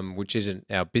 which isn't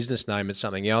our business name, it's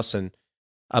something else. And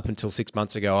up until 6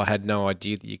 months ago, I had no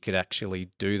idea that you could actually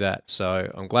do that. So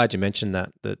I'm glad you mentioned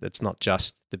that it's not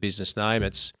just the business name,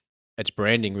 it's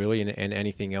branding really, and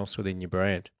anything else within your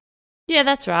brand. Yeah,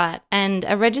 that's right. And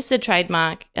a registered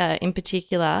trademark in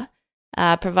particular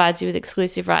provides you with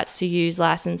exclusive rights to use,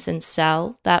 license and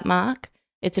sell that mark.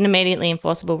 It's an immediately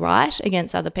enforceable right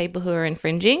against other people who are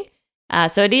infringing.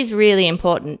 So it is really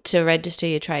important to register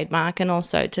your trademark and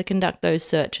also to conduct those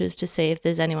searches to see if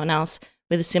there's anyone else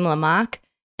with a similar mark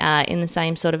in the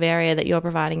same sort of area that you're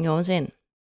providing yours in.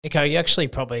 Nico, you actually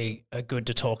probably are good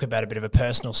to talk about a bit of a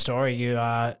personal story. You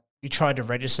tried to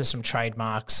register some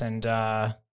trademarks, and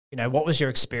what was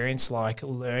your experience like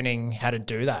learning how to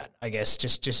do that? I guess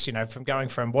just from going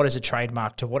from what is a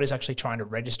trademark to what is actually trying to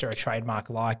register a trademark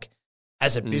like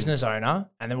as a business owner,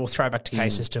 and then we'll throw back to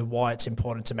Case as to why it's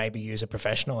important to maybe use a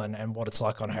professional and what it's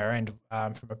like on her end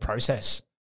from a process.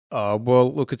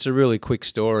 Well, look, it's a really quick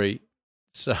story,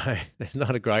 so there's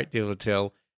not a great deal to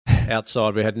tell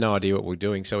outside. We had no idea what we were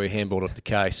doing, so we handballed it to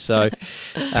Case. So,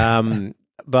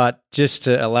 but just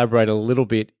to elaborate a little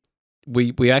bit,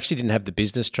 we actually didn't have the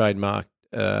business trademark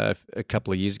a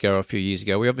couple of years ago or a few years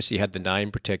ago. We obviously had the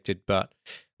name protected, but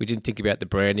we didn't think about the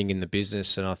branding in the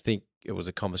business, and I think it was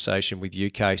a conversation with you,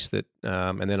 Case, that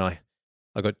and then I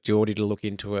got Geordie to look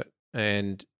into it,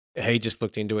 and he just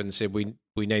looked into it and said, we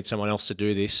need someone else to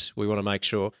do this. We want to make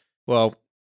sure. Well,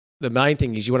 the main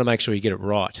thing is you want to make sure you get it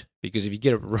right, because if you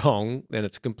get it wrong, then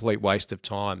it's a complete waste of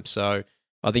time. So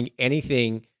I think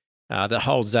anything that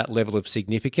holds that level of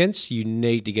significance, you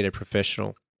need to get a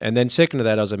professional. And then second to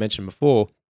that, as I mentioned before,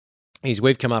 is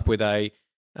we've come up with a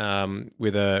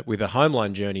home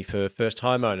loan journey for first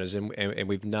homeowners, and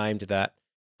we've named that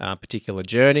particular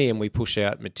journey, and we push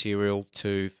out material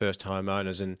to first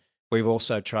homeowners, and we've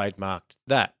also trademarked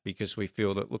that because we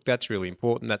feel that, look, that's really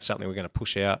important. That's something we're going to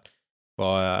push out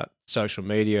via social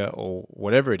media or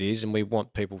whatever it is, and we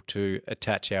want people to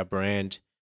attach our brand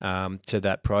to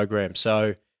that program.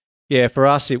 So, yeah, for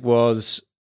us, it wasn't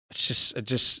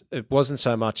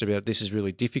so much about this is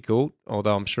really difficult,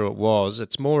 although I'm sure it was.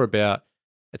 It's more about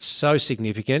it's so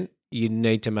significant. You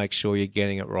need to make sure you're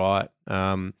getting it right.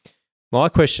 My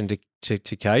question to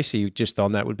Casey, just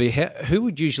on that, would be who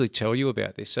would usually tell you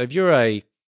about this? So if you're a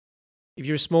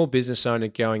small business owner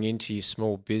going into your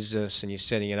small business and you're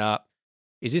setting it up,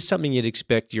 is this something you'd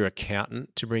expect your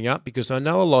accountant to bring up? Because I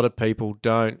know a lot of people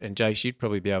don't, and Jace, you'd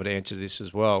probably be able to answer this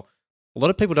as well. A lot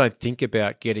of people don't think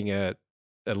about getting a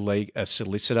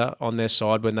solicitor on their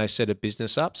side when they set a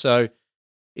business up. So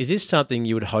is this something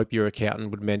you would hope your accountant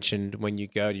would mention when you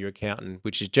go to your accountant,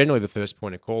 which is generally the first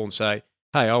point of call, and say,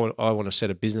 hey, I want to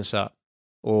set a business up?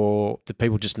 Or do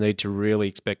people just need to really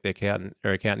expect their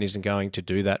accountant isn't going to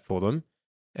do that for them,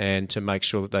 and to make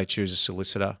sure that they choose a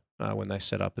solicitor when they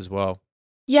set up as well?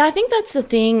 Yeah, I think that's the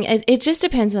thing. It just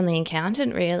depends on the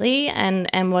accountant, really,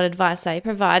 and what advice they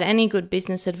provide. Any good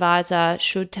business advisor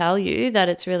should tell you that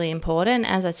it's really important.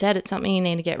 As I said, it's something you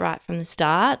need to get right from the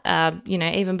start.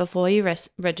 Even before you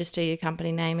register your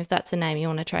company name, if that's a name you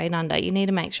want to trade under, you need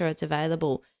to make sure it's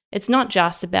available. It's not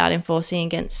just about enforcing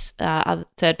against other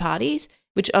third parties,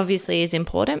 which obviously is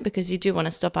important because you do want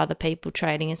to stop other people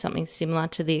trading in something similar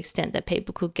to the extent that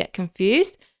people could get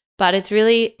confused. But it's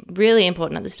really, really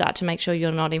important at the start to make sure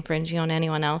you're not infringing on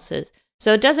anyone else's.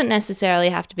 So it doesn't necessarily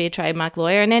have to be a trademark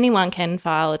lawyer, and anyone can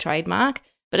file a trademark.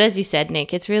 But as you said,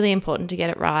 Nick, it's really important to get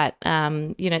it right.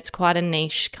 It's quite a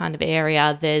niche kind of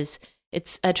area.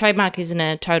 A trademark isn't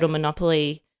a total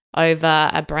monopoly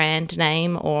over a brand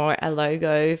name or a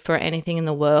logo for anything in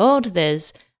the world.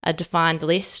 There's a defined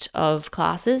list of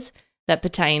classes that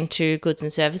pertain to goods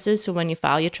and services. So when you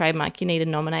file your trademark, you need to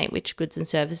nominate which goods and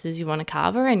services you want to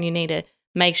cover, and you need to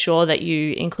make sure that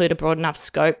you include a broad enough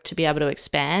scope to be able to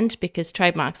expand, because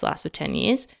trademarks last for 10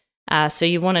 years. So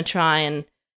you want to try and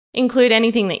include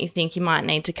anything that you think you might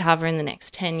need to cover in the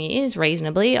next 10 years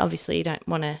reasonably. Obviously,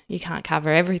 you can't cover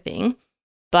everything,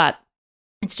 but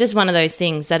it's just one of those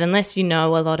things that unless you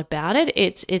know a lot about it,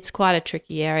 it's quite a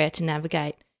tricky area to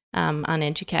navigate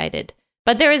uneducated.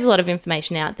 But there is a lot of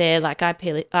information out there, like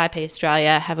IP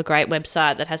Australia have a great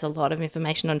website that has a lot of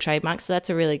information on trademarks, so that's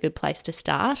a really good place to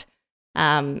start.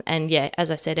 And yeah,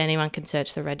 as I said, anyone can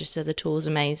search the register. The tool is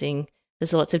amazing.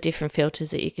 There's lots of different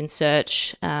filters that you can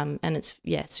search, and it's,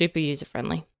 super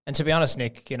user-friendly. And to be honest,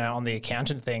 Nick, on the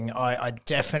accountant thing, I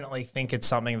definitely think it's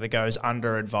something that goes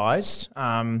under-advised.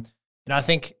 I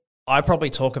think I probably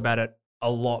talk about it a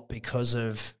lot because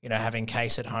of, having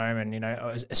Case at home and,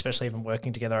 especially even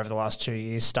working together over the last 2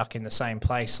 years, stuck in the same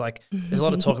place. Like there's a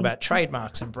lot of talk about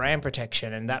trademarks and brand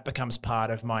protection, and that becomes part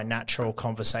of my natural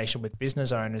conversation with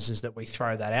business owners, is that we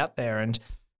throw that out there. And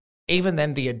even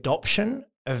then, the adoption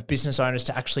of business owners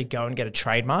to actually go and get a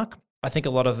trademark, I think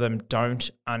a lot of them don't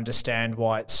understand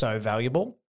why it's so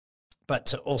valuable. But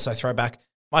to also throw back,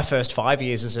 my first 5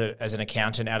 years as an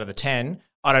accountant out of the 10,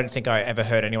 I don't think I ever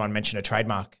heard anyone mention a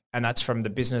trademark. And that's from the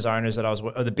business owners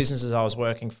the businesses I was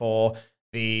working for,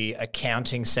 the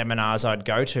accounting seminars I'd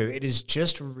go to. It is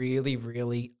just really,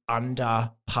 really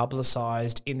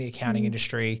under-publicized in the accounting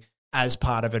industry as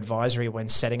part of advisory when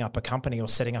setting up a company or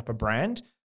setting up a brand.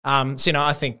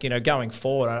 I think, going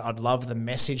forward, I'd love the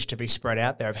message to be spread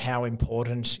out there of how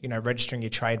important, registering your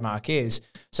trademark is.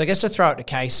 So I guess to throw it to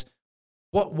Case,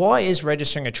 why is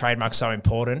registering a trademark so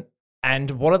important?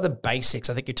 And what are the basics?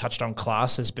 I think you touched on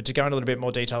classes, but to go into a little bit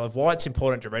more detail of why it's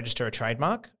important to register a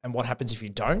trademark and what happens if you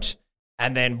don't,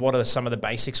 and then what are some of the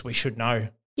basics we should know?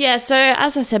 Yeah, so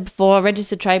as I said before, a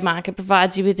registered trademark, it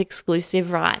provides you with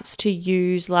exclusive rights to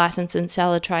use, license and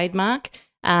sell a trademark.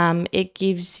 It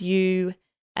gives you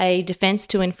a defence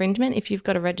to infringement. If you've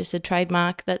got a registered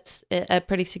trademark, that's a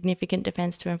pretty significant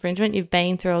defence to infringement. You've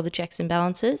been through all the checks and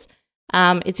balances.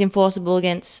 It's enforceable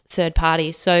against third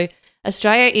parties. So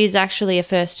Australia is actually a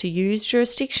first to use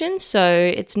jurisdiction.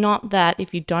 So it's not that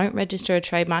if you don't register a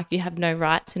trademark, you have no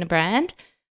rights in a brand,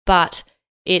 but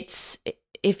it's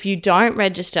if you don't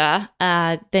register,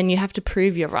 then you have to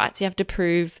prove your rights.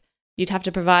 You'd have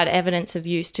to provide evidence of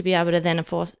use to be able to then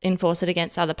enforce it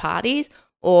against other parties,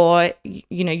 or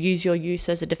use your use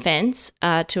as a defence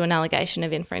to an allegation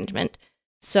of infringement.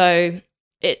 So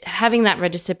having that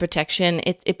registered protection,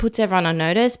 it puts everyone on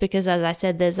notice, because as I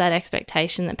said, there's that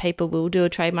expectation that people will do a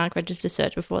trademark register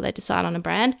search before they decide on a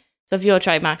brand. So if your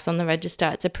trademark's on the register,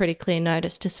 it's a pretty clear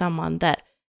notice to someone that,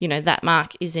 that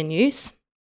mark is in use.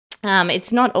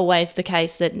 It's not always the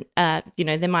case that,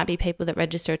 there might be people that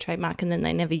register a trademark and then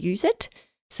they never use it.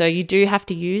 So you do have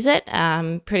to use it.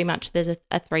 Pretty much there's a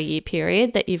 3-year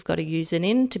period that you've got to use it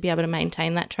in to be able to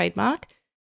maintain that trademark.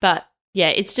 But yeah,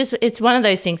 it's one of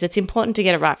those things. It's important to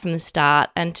get it right from the start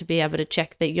and to be able to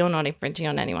check that you're not infringing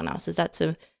on anyone else's. That's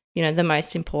the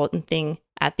most important thing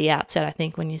at the outset, I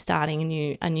think, when you're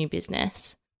starting a new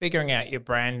business. Figuring out your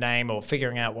brand name or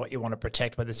figuring out what you want to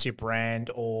protect, whether it's your brand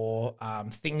or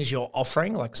things you're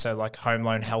offering, like Home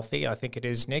Loan Healthy, I think it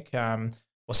is, Nick, or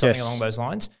something along those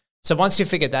lines. So once you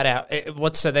figured that out,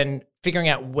 then figuring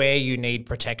out where you need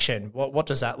protection, what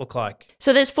does that look like?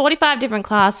 So there's 45 different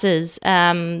classes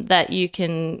that you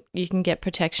can get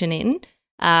protection in.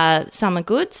 Some are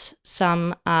goods,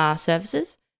 some are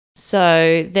services.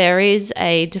 So there is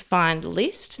a defined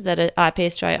list that IP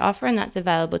Australia offer, and that's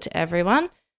available to everyone.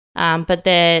 But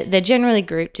they're generally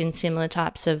grouped in similar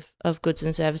types of goods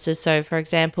and services. So, for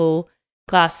example,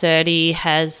 Class 30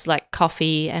 has like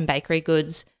coffee and bakery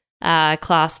goods.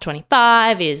 Class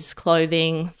 25 is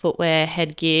clothing, footwear,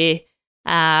 headgear.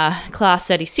 Class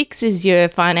 36 is your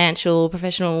financial,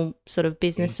 professional sort of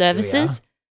business services.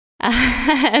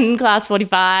 And Class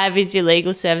 45 is your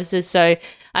legal services. So,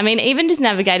 I mean, even just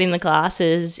navigating the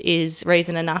classes is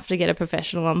reason enough to get a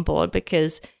professional on board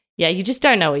because, yeah, you just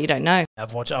don't know what you don't know.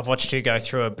 I've watched you go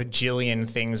through a bajillion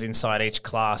things inside each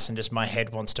class, and just my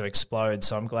head wants to explode.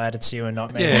 So I'm glad it's you and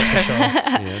not me. That's for sure.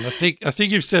 Yeah, and I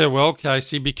think you've said it well,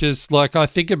 Casey. Because like I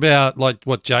think about like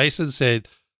what Jason said.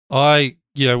 I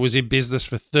was in business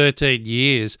for 13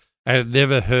 years and had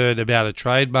never heard about a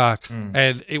trademark,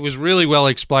 and it was really well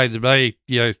explained to me.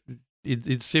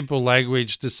 In simple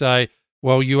language to say,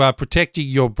 well, you are protecting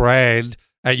your brand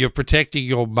and you're protecting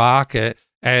your market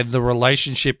and the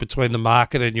relationship between the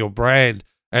market and your brand.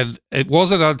 And it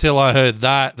wasn't until I heard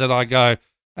that I go,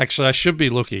 actually, I should be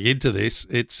looking into this.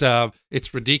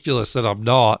 It's ridiculous that I'm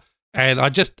not. And I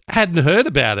just hadn't heard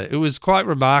about it. It was quite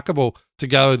remarkable to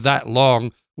go that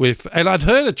long with, and I'd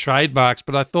heard of trademarks,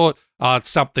 but I thought, it's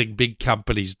something big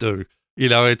companies do.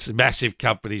 It's massive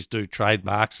companies do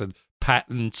trademarks and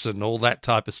patents and all that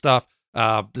type of stuff.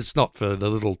 It's not for the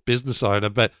little business owner,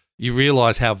 but you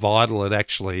realise how vital it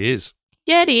actually is.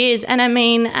 Yeah, it is. And I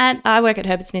mean, I work at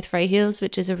Herbert Smith Freehills,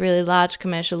 which is a really large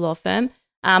commercial law firm.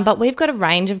 But we've got a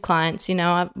range of clients.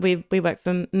 We work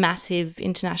for massive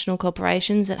international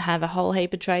corporations that have a whole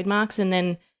heap of trademarks. And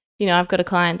then, I've got a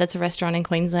client that's a restaurant in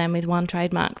Queensland with one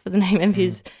trademark for the name of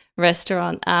his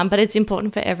restaurant. But it's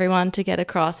important for everyone to get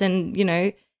across. And,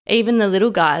 even the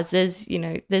little guys, there's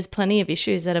plenty of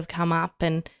issues that have come up.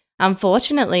 And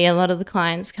unfortunately, a lot of the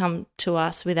clients come to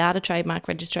us without a trademark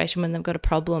registration when they've got a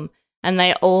problem. And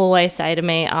they always say to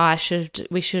me,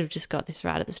 we should have just got this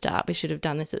right at the start. We should have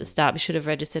done this at the start. We should have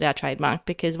registered our trademark,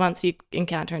 because once you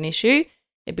encounter an issue,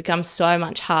 it becomes so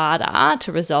much harder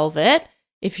to resolve it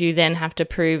if you then have to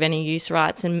prove any use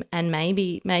rights and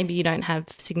maybe you don't have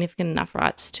significant enough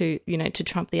rights to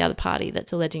trump the other party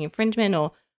that's alleging infringement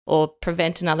or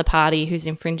prevent another party who's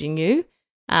infringing you.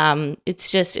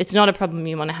 It's not a problem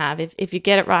you want to have. If you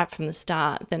get it right from the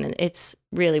start, then it's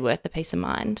really worth the peace of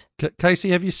mind.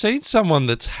 Casey, have you seen someone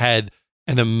that's had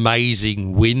an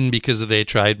amazing win because of their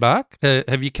trademark?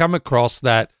 Have you come across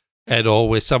that at all,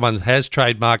 where someone has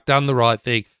trademarked, done the right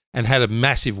thing, and had a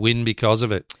massive win because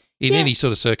of it in any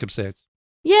sort of circumstance?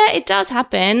 Yeah, it does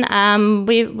happen.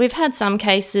 We've had some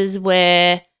cases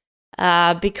where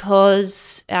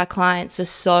because our clients are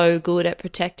so good at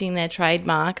protecting their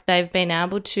trademark, they've been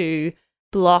able to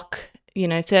block,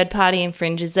 third-party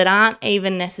infringers that aren't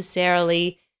even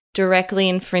necessarily directly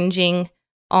infringing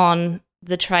on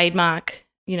the trademark,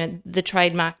 the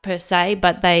trademark per se,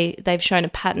 but they've shown a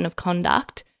pattern of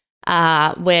conduct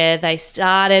where they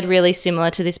started really similar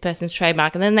to this person's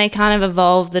trademark, and then they kind of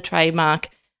evolved the trademark.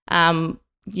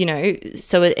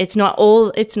 So it's not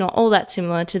all that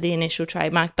similar to the initial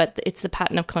trademark, but it's the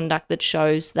pattern of conduct that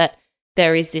shows that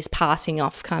there is this passing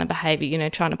off kind of behavior,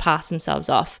 trying to pass themselves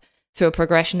off through a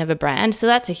progression of a brand. So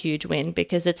that's a huge win,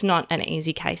 because it's not an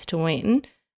easy case to win.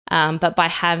 But by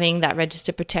having that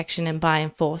registered protection and by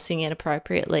enforcing it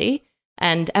appropriately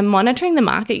and monitoring the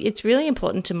market, it's really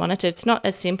important to monitor. It's not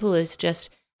as simple as just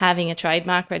having a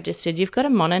trademark registered. You've got to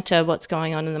monitor what's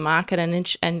going on in the market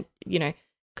and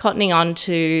cottoning on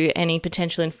to any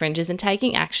potential infringers and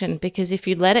taking action, because if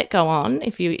you let it go on,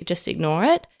 if you just ignore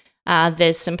it,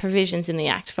 there's some provisions in the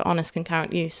Act for honest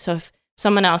concurrent use. So if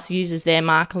someone else uses their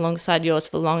mark alongside yours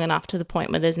for long enough to the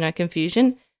point where there's no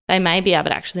confusion, they may be able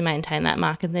to actually maintain that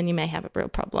mark, and then you may have a real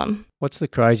problem. What's the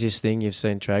craziest thing you've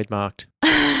seen trademarked?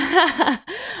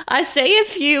 I see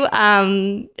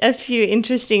a few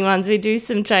interesting ones. We do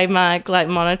some trademark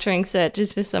monitoring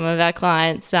searches for some of our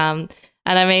clients. And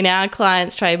I mean, our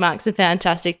clients' trademarks are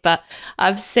fantastic, but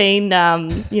I've seen,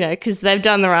 because they've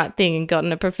done the right thing and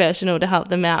gotten a professional to help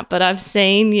them out. But I've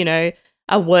seen,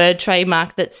 a word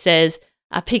trademark that says,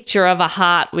 a picture of a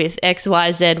heart with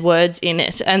XYZ words in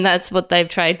it, and that's what they've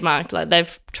trademarked. Like,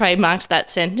 they've trademarked that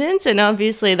sentence, and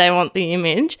obviously they want the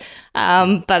image,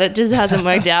 but it just hasn't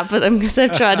worked out for them because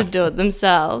they've tried to do it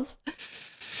themselves.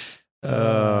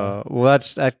 Well,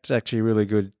 that's actually a really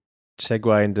good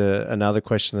segue into another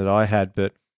question that I had.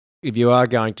 But if you are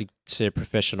going to see a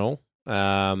professional,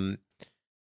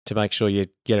 to make sure you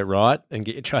get it right and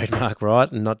get your trademark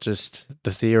right and not just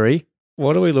the theory,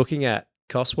 what are we looking at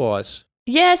cost-wise?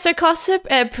 Yeah, so costs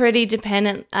are pretty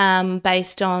dependent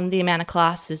based on the amount of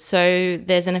classes. So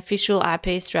there's an official IP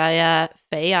Australia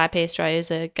fee. IP Australia is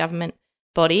a government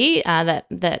body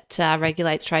that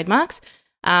regulates trademarks.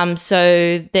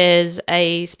 So there's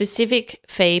a specific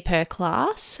fee per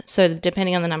class. So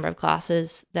depending on the number of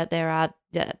classes that there are,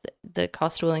 the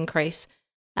cost will increase.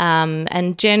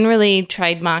 And generally,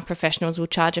 trademark professionals will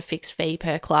charge a fixed fee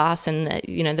per class, and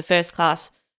the first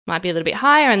class might be a little bit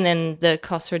higher, and then the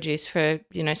costs reduce for,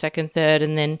 second, third,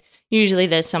 and then usually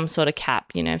there's some sort of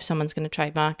cap. If someone's going to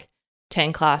trademark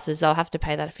 10 classes, they'll have to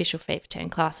pay that official fee for 10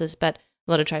 classes, but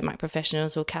a lot of trademark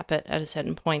professionals will cap it at a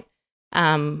certain point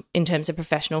in terms of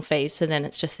professional fees, so then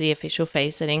it's just the official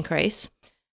fees that increase.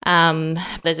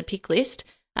 There's a pick list,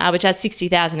 which has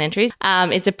 60,000 entries.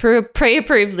 It's a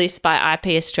pre-approved list by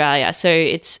IP Australia, so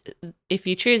if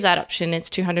you choose that option,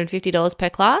 it's $250 per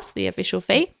class, the official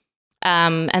fee.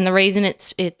 And the reason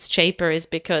it's cheaper is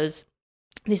because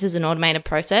this is an automated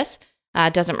process.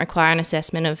 It doesn't require an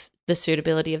assessment of the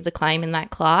suitability of the claim in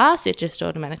that class. It just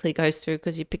automatically goes through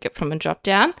because you pick it from a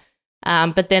drop-down.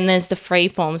 But then there's the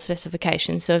free-form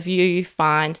specification. So if you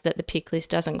find that the pick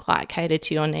list doesn't quite cater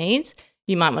to your needs,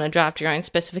 you might want to draft your own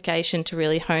specification to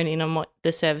really hone in on what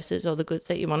the services or the goods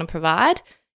that you want to provide.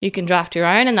 You can draft your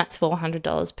own, and that's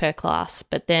 $400 per class,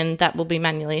 but then that will be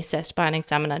manually assessed by an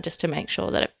examiner just to make sure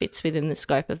that it fits within the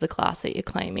scope of the class that you're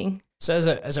claiming. So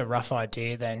as a rough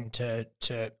idea then,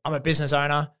 I'm a business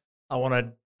owner, I want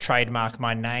to trademark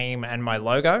my name and my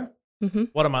logo. Mm-hmm.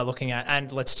 What am I looking at?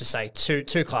 And let's just say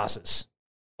two classes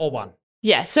or one.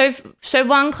 Yeah, so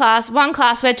one class,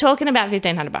 we're talking about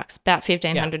 $1,500, about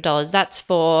 $1,500. Yeah. That's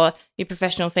for your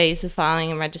professional fees for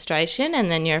filing and registration, and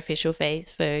then your official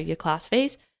fees for your class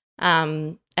fees.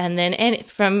 And then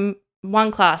from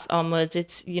one class onwards,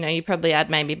 it's, you probably add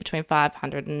maybe between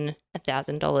 $500 and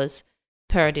 $1,000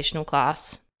 per additional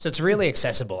class. So it's really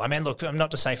accessible. I mean, look, I'm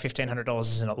not to say $1,500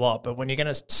 isn't a lot, but when you're going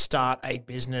to start a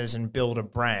business and build a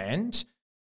brand,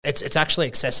 it's actually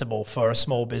accessible for a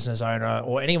small business owner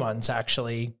or anyone to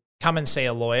actually come and see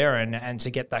a lawyer and to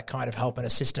get that kind of help and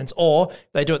assistance, or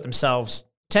they do it themselves,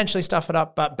 potentially stuff it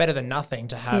up, but better than nothing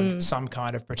to have some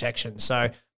kind of protection. So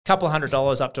couple of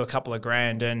 $100 up to a couple of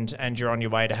grand and you're on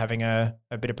your way to having a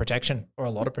bit of protection or a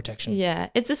lot of protection. Yeah,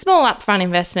 it's a small upfront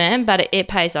investment, but it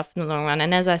pays off in the long run.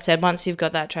 And as I said, once you've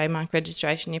got that trademark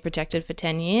registration, you're protected for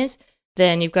 10 years,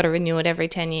 then you've got to renew it every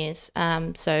 10 years.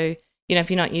 So, if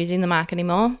you're not using the mark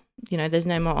anymore, there's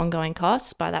no more ongoing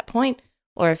costs by that point.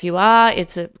 Or if you are,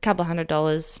 it's a couple of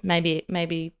 $100,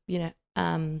 maybe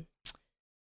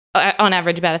on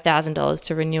average about $1,000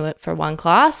 to renew it for one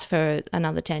class for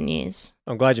another 10 years.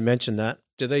 I'm glad you mentioned that.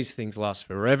 Do these things last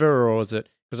forever, or is it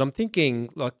 – because I'm thinking,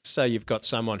 like, say you've got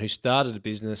someone who started a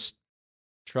business,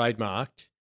 trademarked,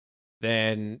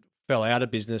 then fell out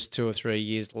of business 2 or 3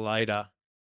 years later.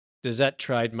 Does that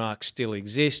trademark still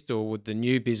exist, or would the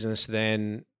new business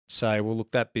then say, well,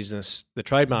 look, that business, the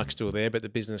trademark's still there, but the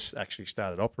business actually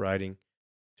started operating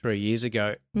 3 years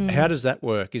ago? How does that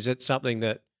work? Is it something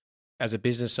that, as a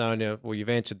business owner, well, you've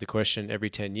answered the question every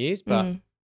 10 years, but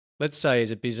let's say as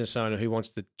a business owner who wants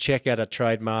to check out a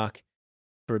trademark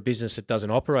for a business that doesn't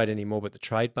operate anymore, but the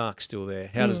trademark's still there,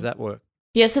 how does that work?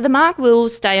 Yeah, so the mark will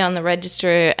stay on the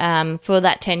register for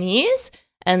that 10 years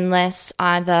unless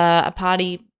either a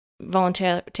party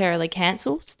voluntarily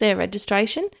cancels their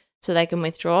registration, so they can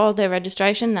withdraw their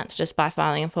registration. That's just by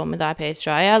filing a form with IP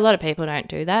Australia. A lot of people don't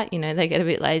do that. They get a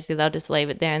bit lazy. They'll just leave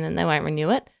it there and then they won't renew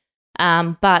it.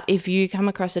 But if you come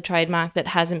across a trademark that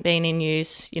hasn't been in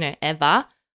use, ever,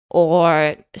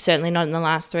 or certainly not in the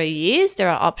last 3 years, there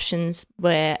are options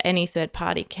where any third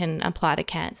party can apply to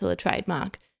cancel a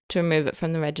trademark to remove it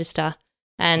from the register.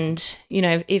 And,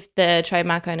 if the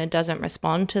trademark owner doesn't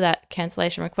respond to that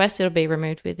cancellation request, it'll be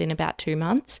removed within about 2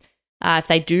 months. If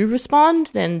they do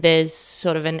respond, then there's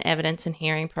sort of an evidence and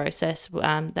hearing process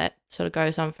that sort of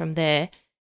goes on from there.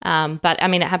 But I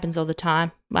mean, it happens all the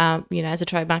time. As a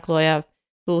trademark lawyer,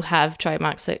 we'll have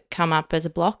trademarks that come up as a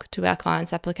block to our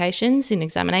clients' applications in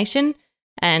examination.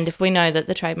 And if we know that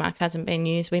the trademark hasn't been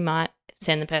used, we might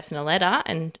send the person a letter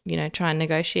and, try and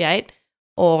negotiate.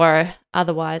 Or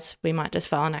otherwise, we might just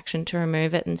file an action to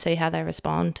remove it and see how they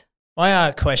respond.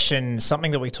 My question, something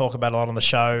that we talk about a lot on the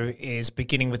show, is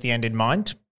beginning with the end in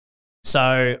mind. So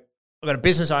I've got a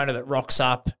business owner that rocks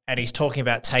up and he's talking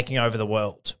about taking over the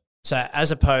world. So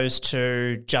as opposed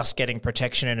to just getting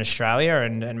protection in Australia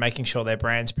and making sure their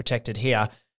brand's protected here,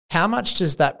 how much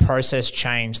does that process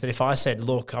change? That if I said,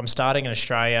 look, I'm starting in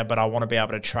Australia, but I want to be able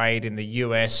to trade in the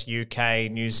US,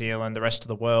 UK, New Zealand, the rest of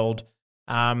the world.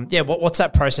 What's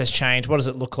that process change? What does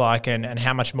it look like? And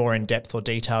how much more in depth or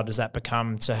detail does that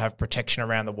become to have protection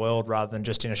around the world rather than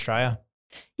just in Australia?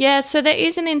 Yeah, so there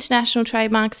is an international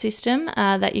trademark system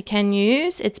that you can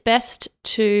use. It's best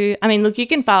to, you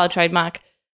can file a trademark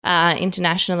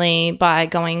internationally by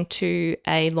going to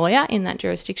a lawyer in that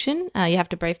jurisdiction. You have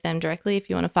to brief them directly if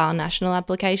you want to file a national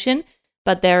application.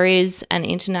 But there is an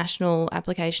international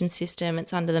application system.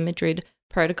 It's under the Madrid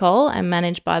Protocol and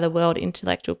managed by the World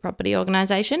Intellectual Property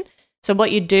Organization. So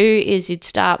what you do is you'd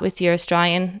start with your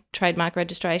Australian trademark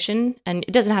registration, and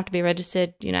it doesn't have to be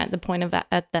registered, at the point of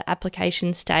at the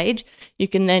application stage. You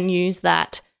can then use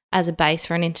that as a base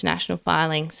for an international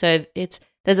filing. So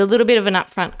there's a little bit of an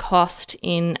upfront cost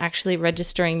in actually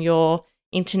registering your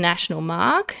international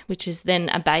mark, which is then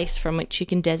a base from which you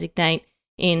can designate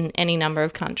in any number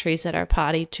of countries that are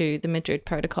party to the Madrid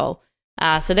Protocol.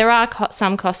 So there are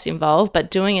some costs involved, but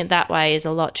doing it that way is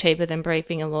a lot cheaper than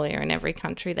briefing a lawyer in every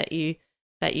country that you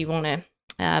want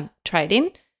to trade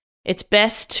in. It's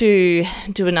best to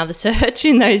do another search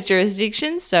in those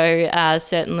jurisdictions. So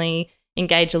certainly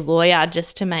engage a lawyer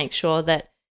just to make sure that,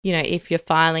 if you're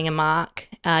filing a mark,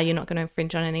 you're not going to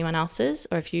infringe on anyone else's,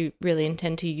 or if you really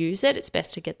intend to use it, it's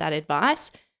best to get that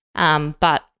advice.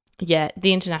 But yeah,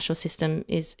 the international system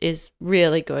is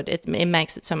really good. It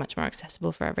makes it so much more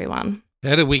accessible for everyone.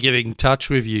 How do we get in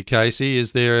touch with you, Casey?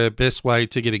 Is there a best way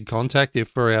to get in contact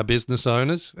for our business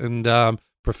owners and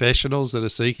professionals that are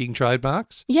seeking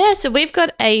trademarks? Yeah, so we've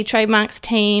got a trademarks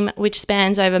team which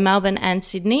spans over Melbourne and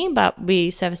Sydney, but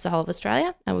we service the whole of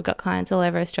Australia, and we've got clients all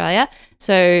over Australia.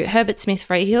 So Herbert Smith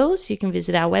Freehills, you can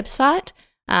visit our website.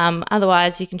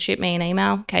 Otherwise, you can shoot me an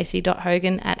email,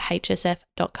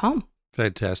 casey.hogan@hsf.com.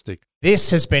 Fantastic.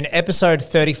 This has been episode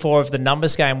 34 of The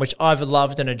Numbers Game, which I've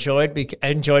loved and enjoyed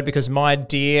because my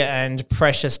dear and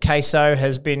precious Queso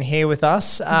has been here with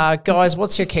us. Guys,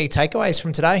 what's your key takeaways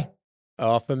from today?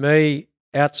 For me,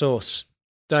 outsource.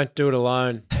 Don't do it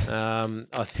alone.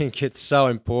 I think it's so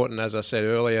important, as I said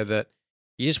earlier, that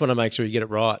you just want to make sure you get it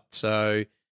right. So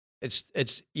it's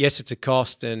a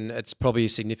cost, and it's probably a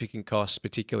significant cost,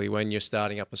 particularly when you're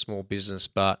starting up a small business.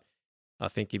 But I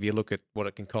think if you look at what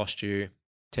it can cost you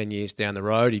 10 years down the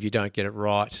road, if you don't get it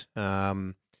right,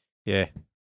 outsource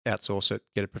it,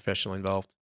 get a professional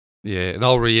involved. Yeah, and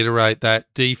I'll reiterate that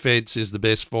defense is the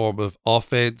best form of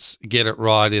offense. Get it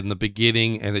right in the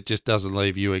beginning, and it just doesn't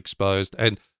leave you exposed.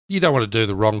 And you don't want to do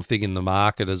the wrong thing in the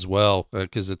market as well,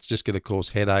 because it's just going to cause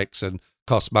headaches and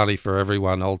cost money for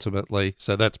everyone ultimately.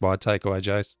 So that's my takeaway,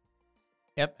 Jace.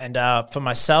 Yep, and for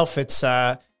myself, it's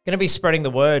going to be spreading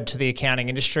the word to the accounting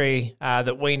industry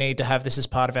that we need to have this as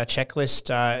part of our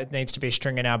checklist. It needs to be a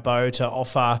string in our bow to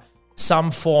offer some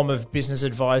form of business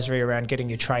advisory around getting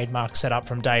your trademark set up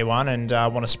from day one, and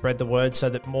want to spread the word so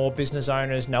that more business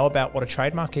owners know about what a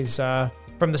trademark is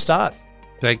from the start.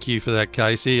 Thank you for that,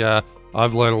 Casey.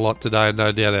 I've learned a lot today, and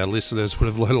no doubt our listeners would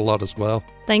have learned a lot as well.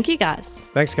 Thank you, guys.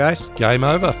 Thanks, guys. Game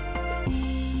over.